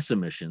greenhouse gas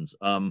emissions.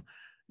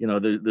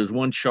 There's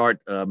one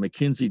chart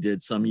McKinsey did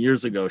some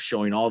years ago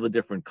showing all the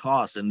different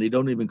costs, and they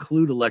don't even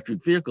include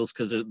electric vehicles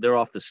because they're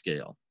off the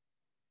scale.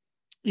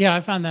 Yeah,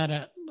 I found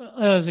that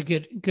was a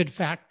good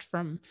fact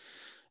from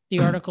the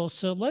article.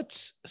 So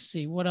let's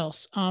see what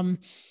else.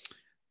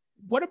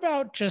 What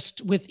about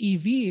just with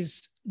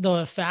EVs,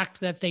 the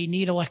fact that they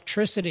need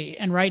electricity,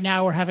 and right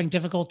now we're having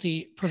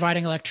difficulty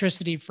providing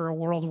electricity for a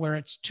world where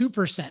it's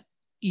 2%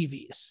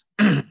 EVs.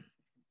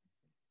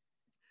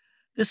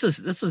 This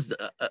is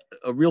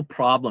a real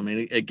problem.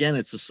 And again,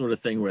 it's the sort of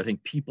thing where I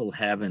think people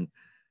haven't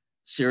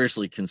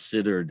seriously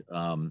considered,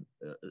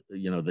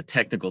 the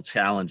technical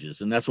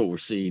challenges. And that's what we're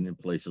seeing in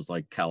places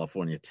like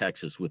California,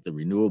 Texas with the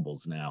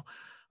renewables now.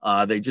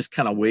 They just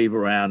kind of wave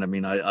around. I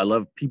mean, I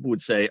love, people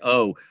would say,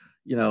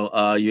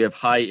 you have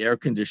high air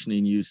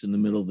conditioning use in the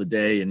middle of the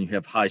day and you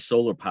have high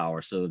solar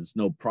power, so there's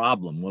no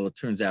problem. Well, it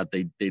turns out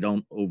they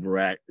don't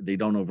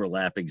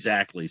overlap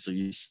exactly. So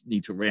you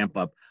need to ramp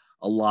up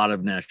a lot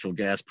of natural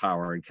gas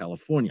power in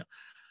California.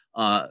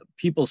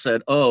 People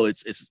said,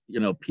 it's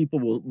people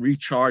will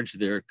recharge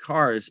their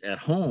cars at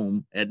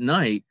home at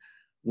night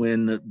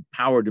when the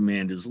power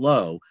demand is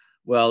low.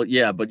 Well,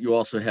 yeah, but you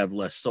also have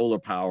less solar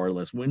power,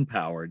 less wind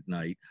power at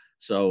night.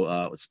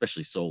 So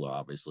especially solar,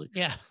 obviously.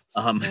 Yeah,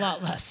 a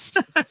lot less.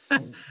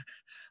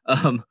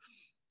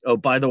 Oh,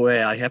 by the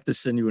way, I have to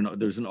send you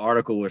there's an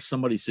article where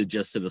somebody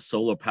suggested a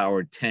solar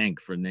powered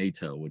tank for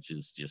NATO, which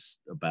is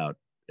just about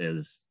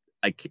as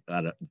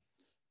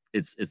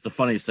it's the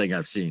funniest thing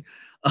I've seen.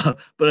 But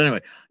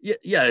anyway,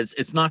 yeah,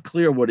 it's not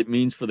clear what it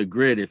means for the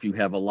grid if you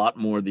have a lot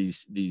more of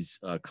these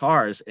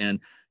cars, and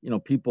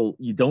people,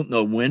 you don't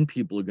know when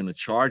people are going to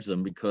charge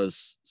them,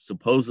 because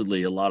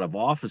supposedly a lot of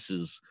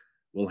offices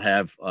will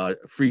have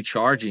free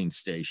charging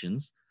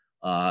stations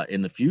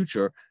in the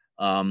future,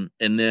 and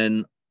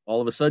then all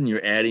of a sudden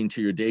you're adding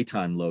to your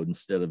daytime load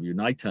instead of your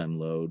nighttime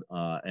load,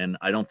 and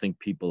I don't think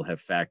people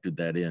have factored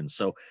that in.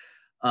 So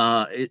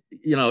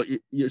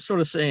you're sort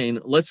of saying,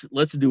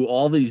 let's do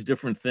all these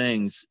different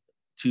things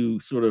to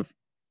sort of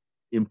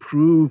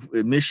improve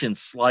emissions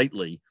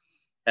slightly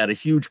at a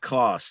huge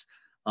cost.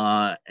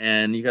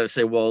 And you got to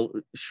say, well,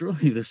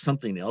 surely there's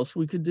something else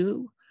we could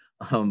do.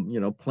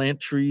 Plant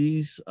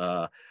trees.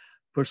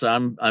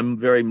 Personally, I'm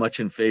very much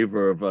in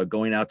favor of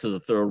going out to the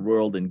third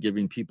world and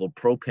giving people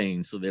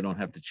propane so they don't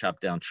have to chop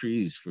down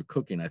trees for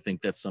cooking. I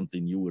think that's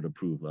something you would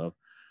approve of.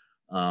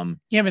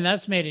 Yeah, I mean,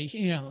 that's made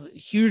a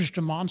huge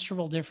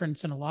demonstrable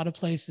difference in a lot of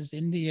places,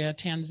 India,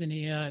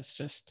 Tanzania.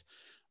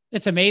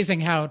 It's amazing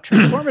how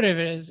transformative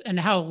it is and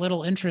how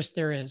little interest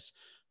there is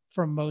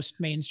from most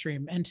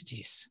mainstream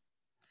entities.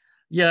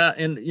 Yeah.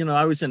 And,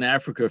 I was in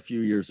Africa a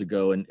few years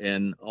ago,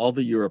 and all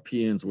the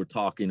Europeans were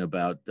talking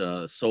about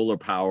solar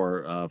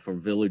power for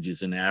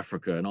villages in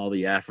Africa. And all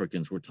the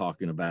Africans were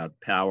talking about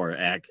power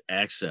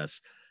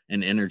access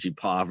and energy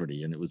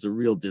poverty. And it was a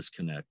real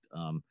disconnect.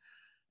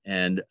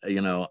 And,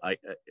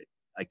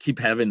 I keep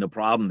having the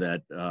problem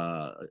that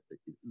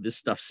this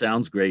stuff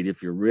sounds great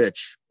if you're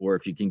rich or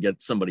if you can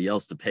get somebody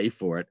else to pay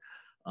for it.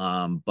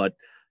 But,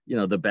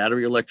 the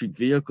battery electric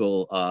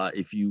vehicle,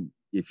 if you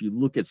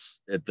look at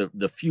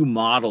the few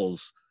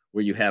models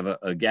where you have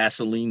a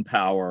gasoline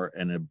power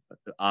and an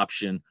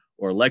option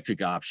or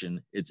electric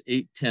option, it's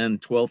 $8,000, $10,000,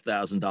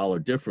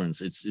 $12,000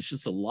 difference. It's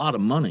just a lot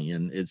of money.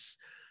 And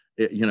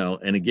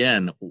and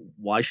again,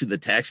 why should the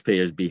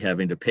taxpayers be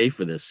having to pay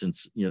for this,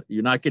 since you're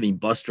not getting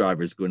bus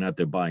drivers going out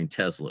there buying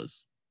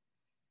Teslas?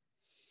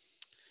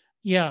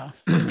 Yeah,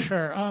 for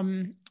sure.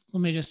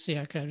 Let me just see.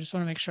 Okay, I just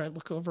want to make sure I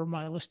look over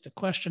my list of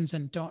questions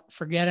and don't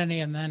forget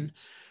any, and then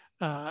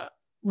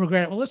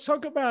regret it. Well, let's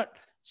talk about.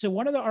 So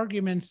one of the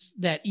arguments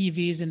that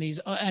EVs and these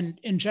and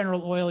in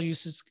general oil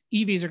uses,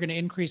 EVs are going to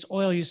increase,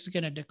 oil use is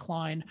going to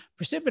decline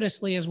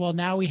precipitously as well.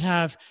 Now we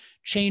have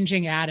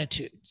changing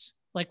attitudes.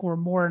 Like we're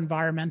more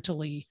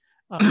environmentally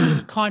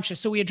conscious.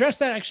 So we addressed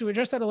that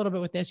a little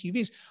bit with the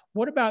SUVs.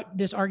 What about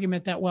this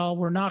argument that, well,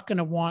 we're not going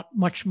to want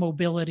much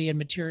mobility and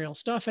material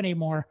stuff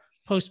anymore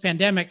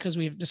post-pandemic because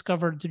we've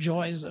discovered the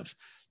joys of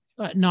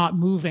not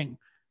moving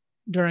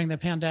during the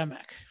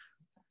pandemic?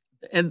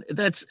 And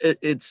this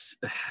is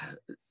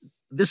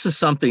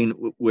something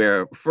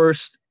where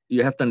first,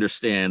 you have to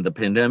understand the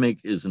pandemic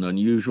is an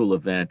unusual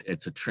event.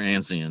 It's a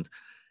transient,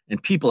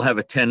 and people have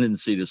a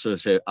tendency to sort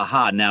of say,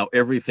 aha, now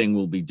everything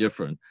will be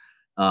different.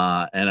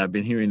 And I've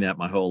been hearing that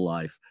my whole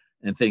life,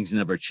 and things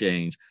never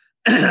change.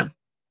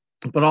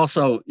 But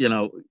also,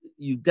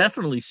 you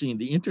definitely seen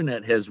the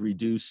internet has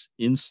reduced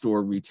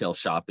in-store retail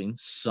shopping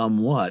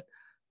somewhat,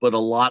 but a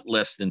lot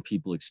less than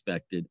people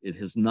expected. It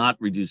has not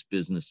reduced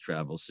business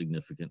travel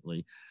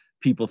significantly.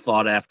 People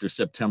thought after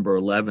September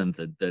 11th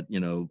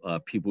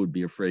that people would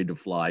be afraid to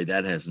fly.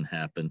 That hasn't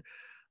happened.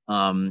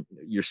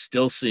 You're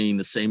still seeing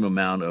the same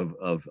amount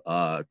of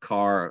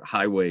car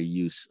highway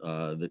use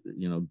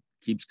that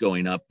keeps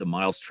going up. The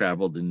miles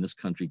traveled in this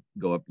country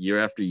go up year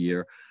after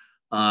year,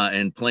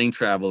 and plane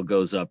travel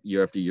goes up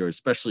year after year,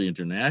 especially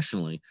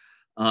internationally.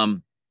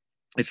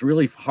 It's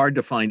really hard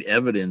to find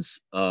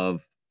evidence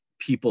of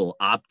people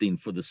opting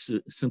for the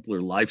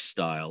simpler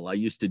lifestyle. I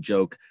used to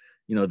joke,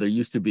 there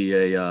used to be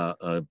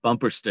a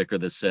bumper sticker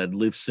that said,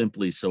 "Live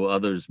simply so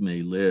others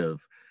may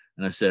live."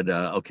 And I said,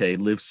 okay,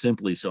 live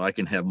simply so I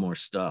can have more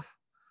stuff.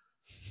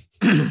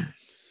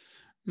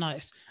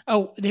 Nice.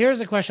 Oh,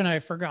 here's a question I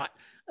forgot.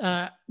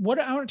 What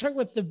I want to talk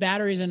about the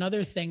batteries and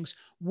other things.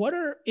 What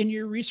are, in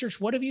your research,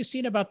 what have you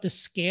seen about the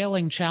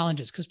scaling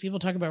challenges? Because people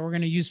talk about we're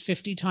going to use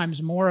 50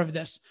 times more of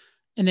this,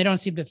 and they don't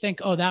seem to think,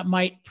 oh, that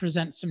might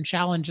present some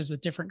challenges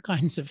with different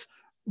kinds of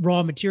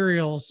raw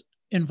materials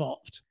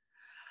involved.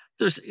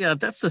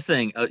 That's the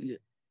thing.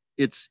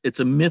 It's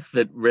a myth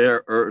that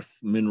rare earth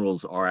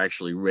minerals are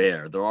actually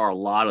rare. There are a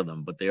lot of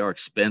them, but they are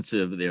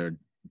expensive. They're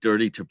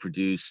dirty to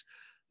produce.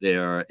 They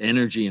are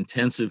energy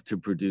intensive to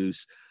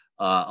produce.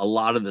 A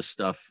lot of the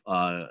stuff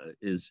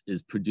is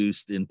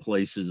produced in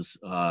places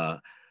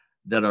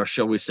that are,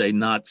 shall we say,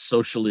 not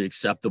socially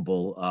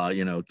acceptable.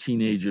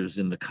 Teenagers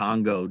in the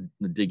Congo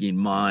digging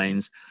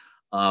mines,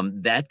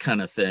 that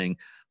kind of thing.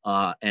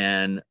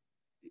 And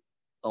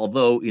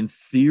although in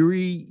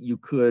theory you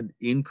could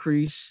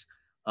increase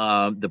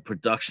the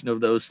production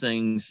of those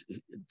things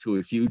to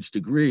a huge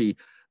degree,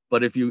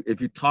 but if you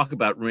talk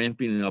about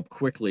ramping it up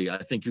quickly,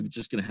 I think you're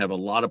just going to have a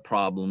lot of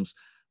problems,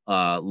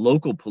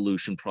 local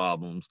pollution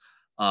problems,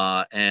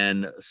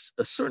 and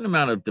a certain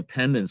amount of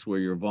dependence where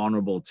you're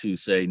vulnerable to,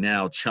 say,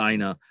 now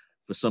China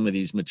for some of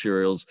these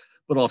materials,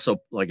 but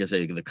also, like I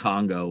say, the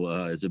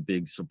Congo is a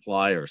big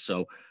supplier.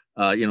 So,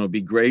 it'd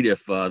be great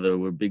if there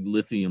were big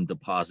lithium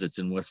deposits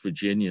in West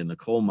Virginia and the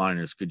coal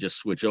miners could just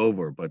switch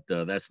over, but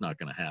that's not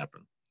going to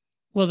happen.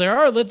 Well, there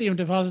are lithium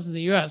deposits in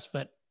the U.S.,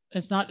 but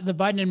it's not, the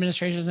Biden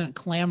administration isn't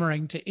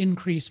clamoring to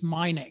increase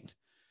mining.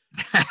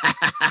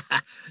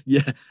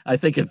 Yeah, I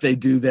think if they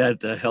do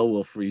that, hell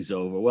will freeze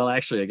over. Well,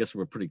 actually, I guess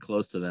we're pretty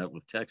close to that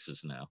with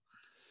Texas now.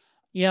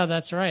 Yeah,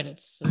 that's right.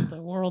 It's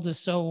the world is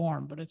so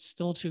warm, but it's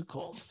still too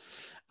cold.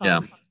 Yeah.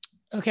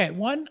 Okay.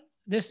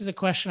 This is a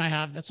question I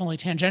have that's only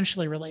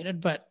tangentially related,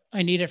 but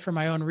I need it for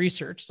my own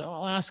research. So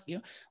I'll ask you,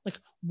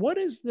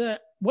 what's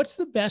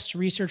the best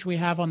research we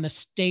have on the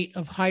state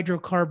of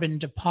hydrocarbon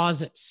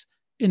deposits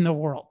in the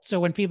world? So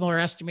when people are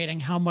estimating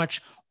how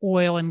much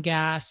oil and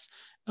gas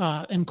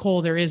and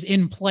coal there is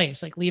in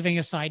place, like leaving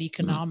aside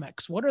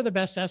economics, what are the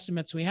best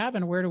estimates we have,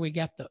 and where do we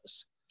get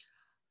those?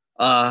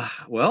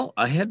 Well,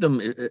 I had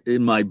them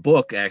in my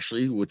book,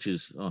 actually, which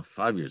is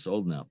 5 years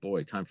old now.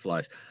 Boy, time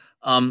flies.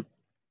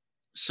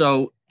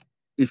 So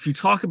if you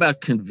talk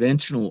about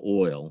conventional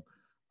oil,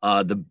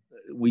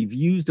 we've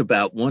used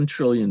about 1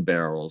 trillion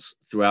barrels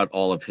throughout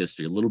all of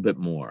history, a little bit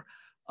more.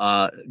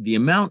 The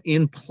amount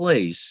in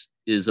place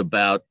is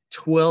about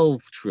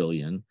 12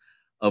 trillion,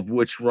 of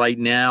which right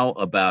now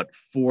about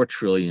 4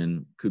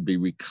 trillion could be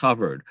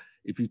recovered.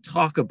 If you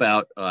talk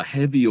about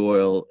heavy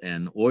oil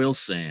and oil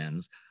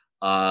sands,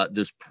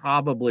 there's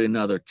probably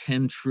another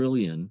 10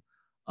 trillion,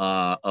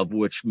 of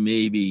which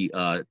maybe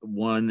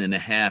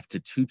 1.5 to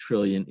 2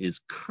 trillion is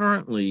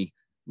currently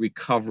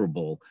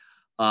recoverable.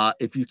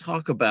 If you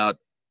talk about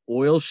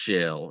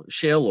shale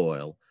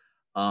oil,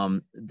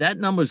 that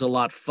number is a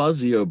lot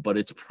fuzzier, but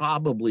it's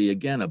probably,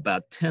 again,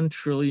 about 10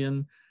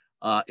 trillion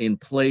in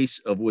place,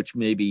 of which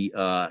maybe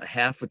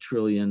 0.5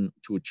 trillion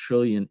to 1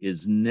 trillion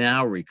is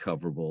now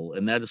recoverable.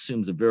 And that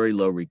assumes a very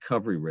low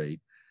recovery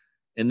rate.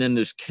 And then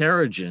there's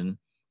Kerogen,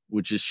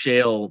 which is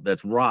shale,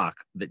 that's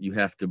rock that you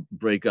have to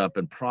break up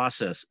and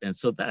process. And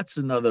so that's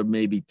another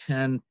maybe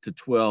 10 to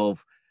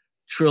 12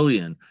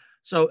 trillion.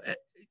 So,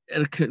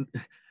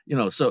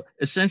 so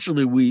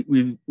essentially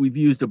we've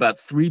used about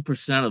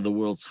 3% of the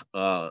world's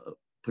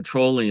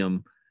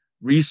petroleum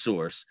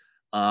resource.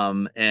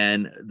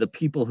 And the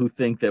people who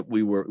think that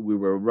we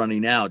were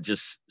running out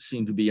just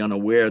seem to be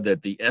unaware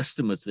that the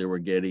estimates they were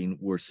getting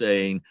were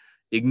saying,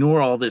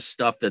 ignore all this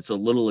stuff that's a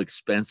little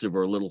expensive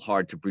or a little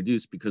hard to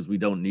produce because we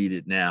don't need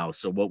it now.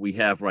 So what we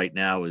have right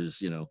now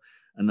is,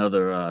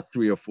 another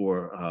 300 or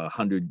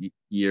 400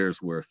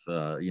 years worth,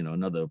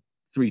 another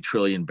 3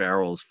 trillion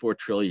barrels, 4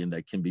 trillion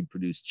that can be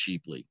produced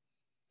cheaply.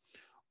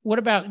 What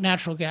about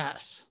natural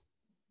gas?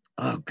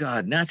 Oh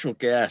God, natural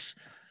gas.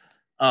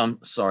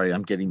 Sorry,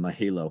 I'm getting my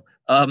halo.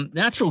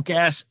 Natural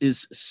gas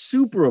is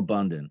super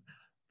abundant.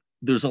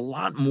 There's a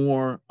lot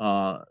more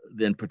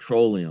than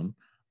petroleum.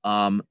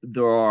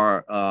 There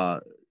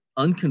are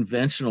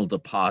unconventional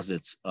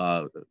deposits,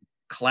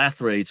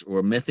 clathrates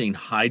or methane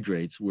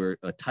hydrates, where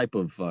a type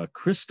of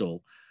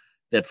crystal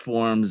that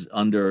forms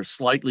under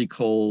slightly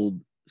cold,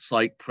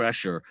 slight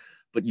pressure,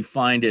 but you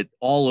find it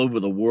all over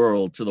the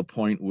world to the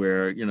point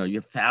where, you know, you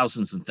have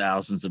thousands and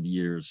thousands of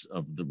years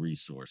of the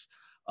resource.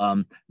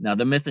 Now,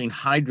 the methane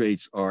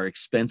hydrates are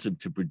expensive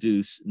to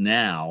produce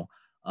now,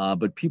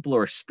 but people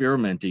are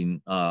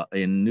experimenting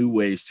in new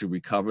ways to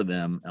recover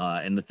them.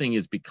 And the thing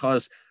is,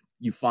 because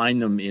you find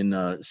them in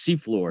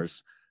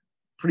seafloors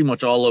pretty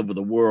much all over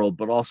the world,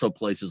 but also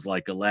places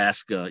like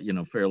Alaska, you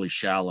know, fairly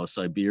shallow,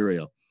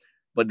 Siberia.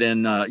 But then,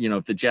 you know,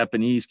 if the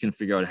Japanese can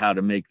figure out how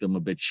to make them a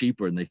bit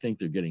cheaper and they think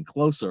they're getting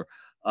closer,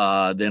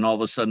 then all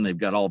of a sudden they've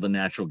got all the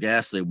natural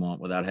gas they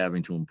want without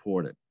having to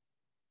import it.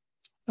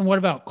 And what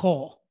about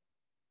coal?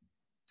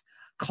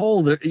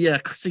 Coal, yeah,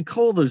 see,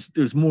 coal,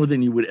 there's more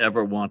than you would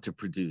ever want to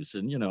produce.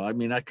 And, you know, I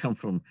mean, I come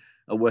from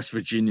a West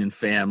Virginian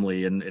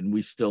family, and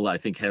we still, I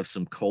think, have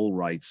some coal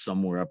rights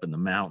somewhere up in the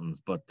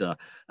mountains, but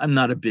I'm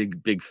not a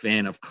big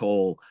fan of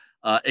coal,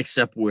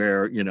 except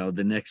where, you know,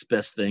 the next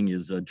best thing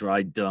is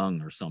dried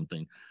dung or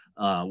something,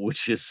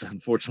 which is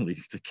unfortunately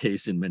the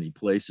case in many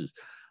places.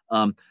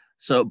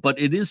 But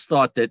it is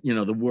thought that, you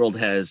know, the world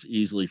has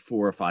easily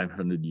 400 or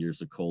 500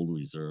 years of coal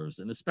reserves.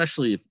 And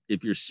especially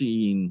if you're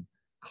seeing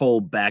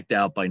coal backed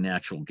out by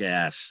natural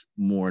gas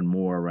more and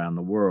more around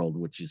the world,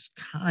 which is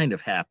kind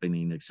of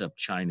happening, except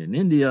China and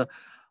India,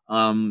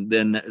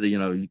 then, you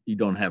know, you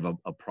don't have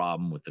a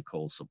problem with the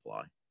coal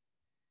supply.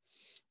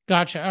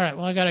 Gotcha. All right.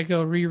 Well, I got to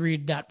go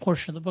reread that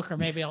portion of the book, or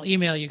maybe I'll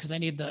email you because I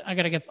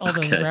got to get all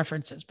those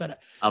references. But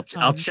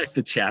I'll check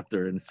the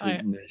chapter and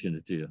mention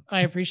it to you.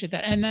 I appreciate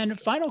that. And then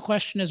final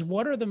question is,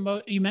 what are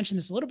you mentioned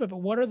this a little bit, but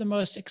what are the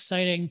most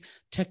exciting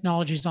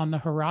technologies on the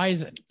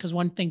horizon? Because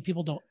one thing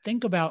people don't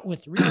think about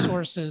with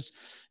resources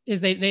is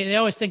they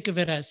always think of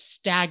it as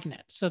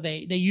stagnant. So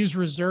they use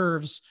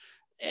reserves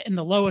in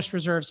the lowest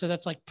reserve. So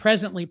that's like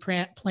presently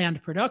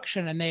planned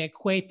production, and they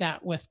equate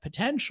that with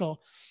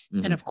potential.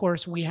 Mm-hmm. And of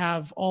course, we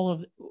have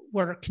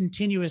we're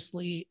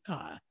continuously,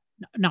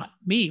 not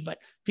me, but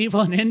people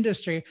in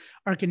industry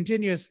are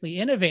continuously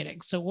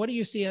innovating. So what do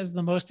you see as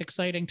the most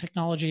exciting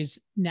technologies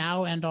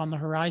now and on the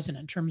horizon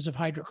in terms of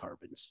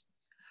hydrocarbons?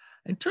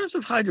 In terms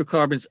of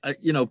hydrocarbons,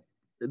 you know,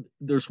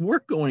 there's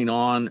work going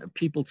on,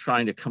 people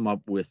trying to come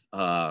up with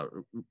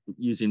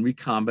using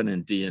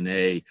recombinant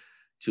DNA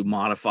to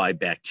modify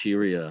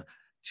bacteria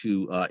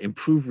to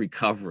improve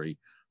recovery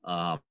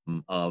of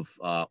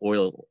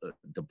oil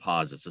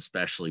deposits,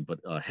 especially, but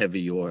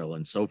heavy oil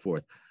and so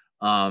forth.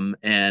 And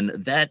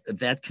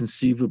that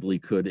conceivably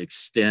could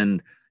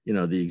extend, you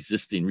know, the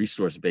existing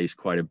resource base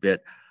quite a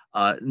bit.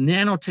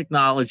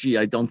 Nanotechnology,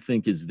 I don't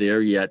think is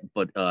there yet,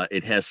 but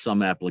it has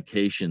some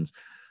applications.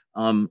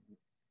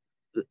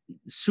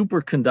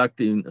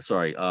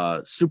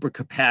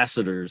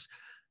 Supercapacitors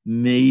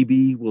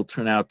maybe will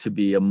turn out to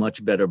be a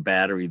much better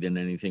battery than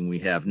anything we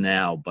have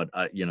now, but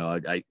you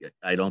know,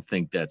 I don't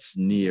think that's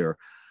near.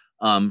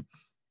 I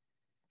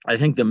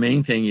think the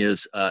main thing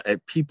is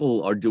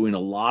people are doing a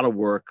lot of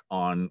work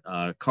on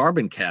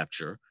carbon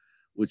capture,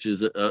 which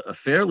is a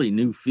fairly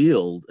new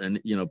field,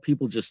 and you know,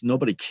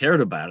 nobody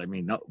cared about it. I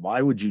mean,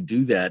 why would you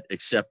do that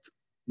except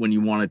when you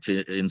wanted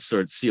to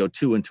insert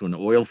CO2 into an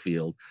oil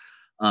field?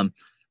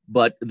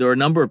 But there are a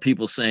number of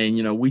people saying,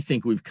 you know, we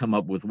think we've come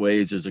up with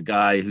ways. There's a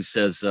guy who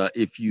says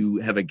if you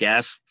have a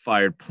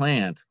gas-fired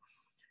plant,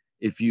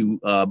 if you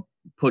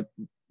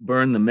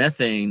burn the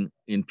methane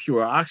in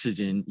pure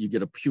oxygen, you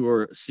get a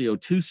pure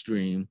CO2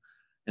 stream,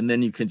 and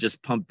then you can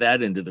just pump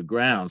that into the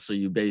ground. So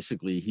you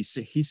basically, he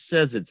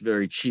says it's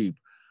very cheap.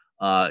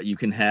 You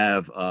can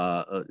have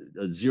a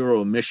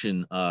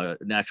zero-emission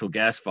natural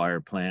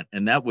gas-fired plant,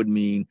 and that would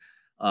mean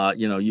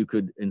you know, you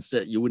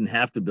wouldn't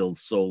have to build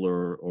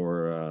solar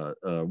or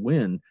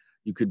wind.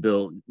 You could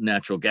build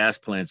natural gas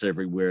plants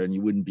everywhere, and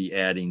you wouldn't be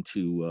adding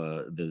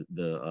to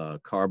the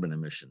carbon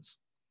emissions.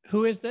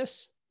 Who is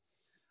this?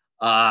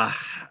 I'll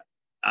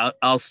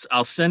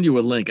send you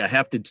a link. I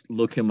have to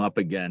look him up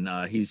again.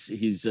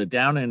 He's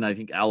down in, I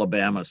think,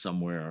 Alabama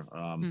somewhere.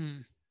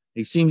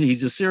 He's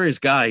a serious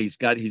guy. He's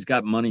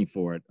got money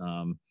for it.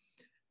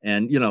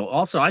 And, you know,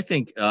 also I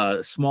think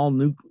small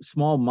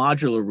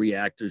modular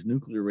reactors,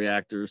 nuclear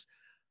reactors,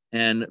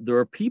 and there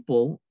are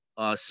people,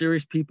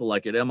 serious people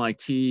like at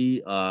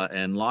MIT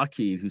and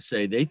Lockheed, who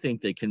say they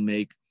think they can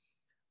make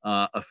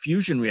a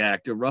fusion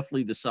reactor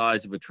roughly the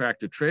size of a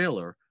tractor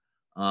trailer,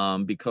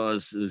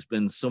 because there's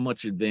been so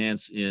much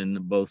advance in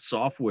both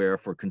software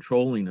for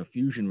controlling a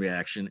fusion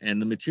reaction and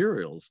the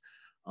materials.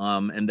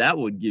 And that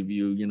would give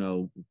you, you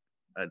know,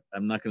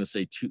 I'm not going to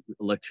say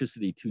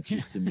electricity too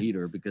cheap to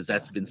meter, because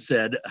that's been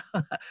said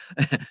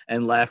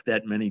and laughed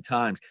at many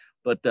times,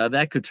 but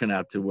that could turn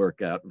out to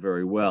work out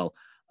very well.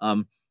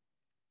 I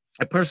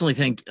personally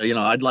think, you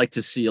know, I'd like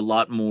to see a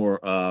lot more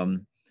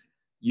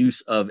use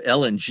of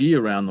LNG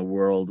around the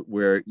world,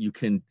 where you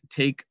can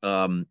take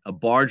a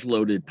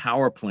barge-loaded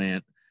power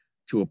plant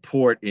to a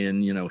port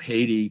in, you know,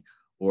 Haiti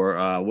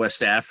or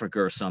West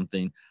Africa or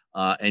something,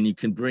 and you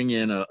can bring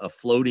in a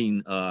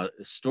floating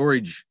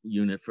storage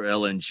unit for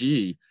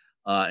LNG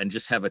and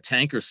just have a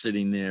tanker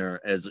sitting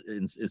there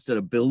instead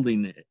of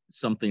building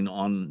something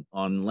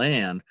on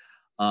land.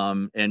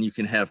 And you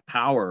can have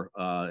power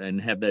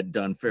and have that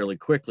done fairly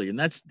quickly. And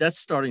that's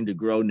starting to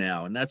grow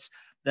now. And that's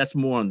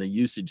more on the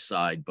usage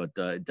side, but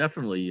it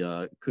definitely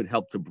could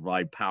help to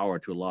provide power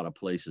to a lot of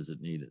places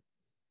that need it.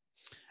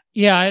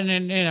 Yeah,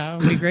 and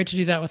it would be great to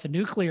do that with a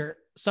nuclear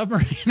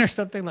submarine or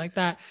something like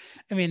that.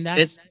 I mean,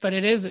 but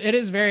it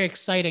is very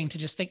exciting to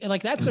just think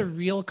like that's a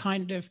real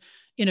kind of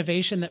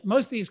innovation that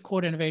most of these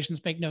quote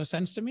innovations make no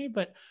sense to me,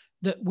 but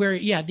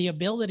the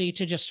ability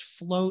to just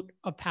float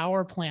a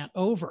power plant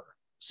over,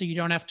 so you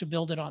don't have to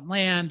build it on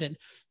land, and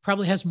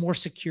probably has more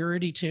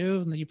security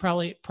too. And you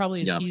probably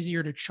is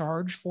easier to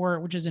charge for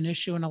it, which is an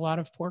issue in a lot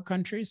of poor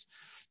countries.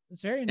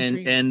 It's very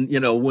intriguing. And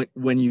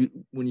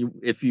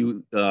if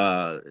you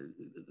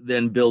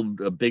then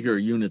build bigger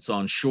units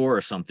on shore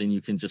or something,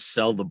 you can just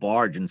sell the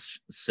barge and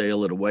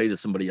sail it away to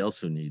somebody else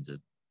who needs it.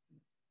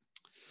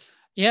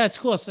 Yeah, it's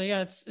cool. So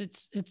yeah,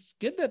 it's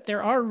good that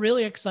there are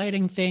really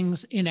exciting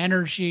things in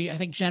energy, I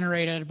think,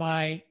 generated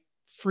by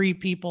free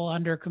people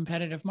under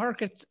competitive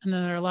markets. And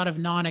then there are a lot of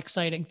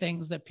non-exciting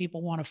things that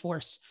people want to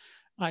force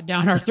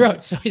down our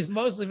throats. So he's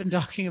mostly been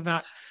talking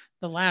about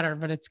the latter,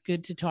 but it's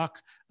good to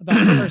talk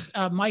about the first.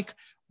 Mike,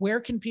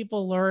 where can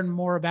people learn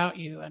more about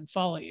you and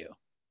follow you?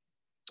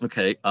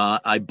 Okay.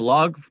 I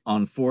blog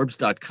on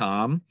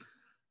Forbes.com.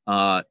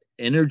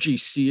 Energy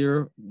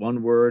Seer,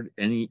 one word,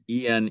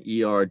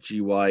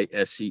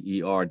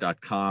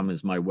 ENERGYSEER.com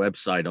is my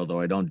website, although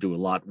I don't do a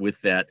lot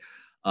with that.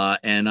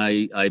 And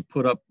I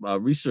put up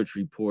research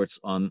reports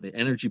on the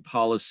Energy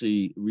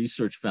Policy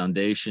Research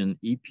Foundation,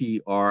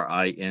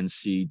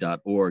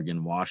 EPRINC.org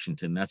in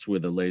Washington. That's where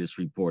the latest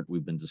report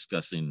we've been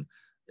discussing,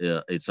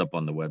 it's up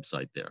on the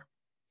website there.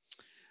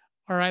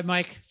 All right,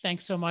 Mike,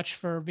 thanks so much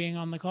for being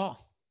on the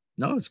call.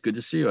 No, it's good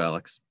to see you,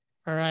 Alex.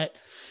 All right.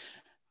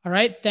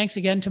 Thanks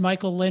again to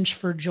Michael Lynch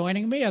for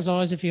joining me. As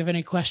always, if you have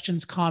any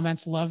questions,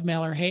 comments, love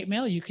mail, or hate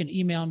mail, you can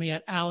email me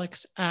at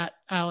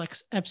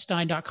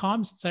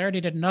alex@alexepstein.com. Since I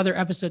already did another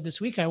episode this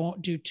week, I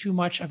won't do too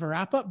much of a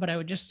wrap up, but I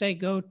would just say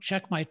go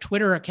check my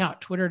Twitter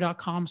account,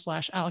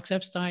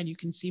 twitter.com/alexepstein. You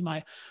can see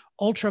my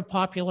ultra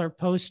popular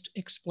post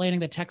explaining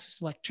the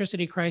Texas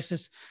electricity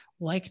crisis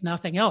like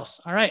nothing else.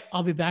 All right,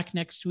 I'll be back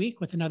next week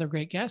with another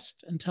great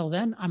guest. Until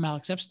then, I'm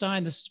Alex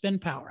Epstein. This has been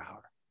Power Hour.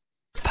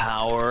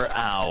 Power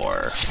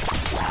Hour.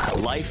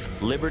 Life,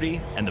 liberty,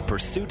 and the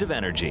pursuit of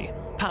energy.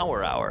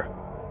 Power Hour.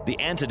 The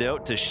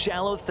antidote to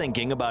shallow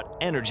thinking about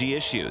energy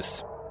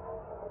issues.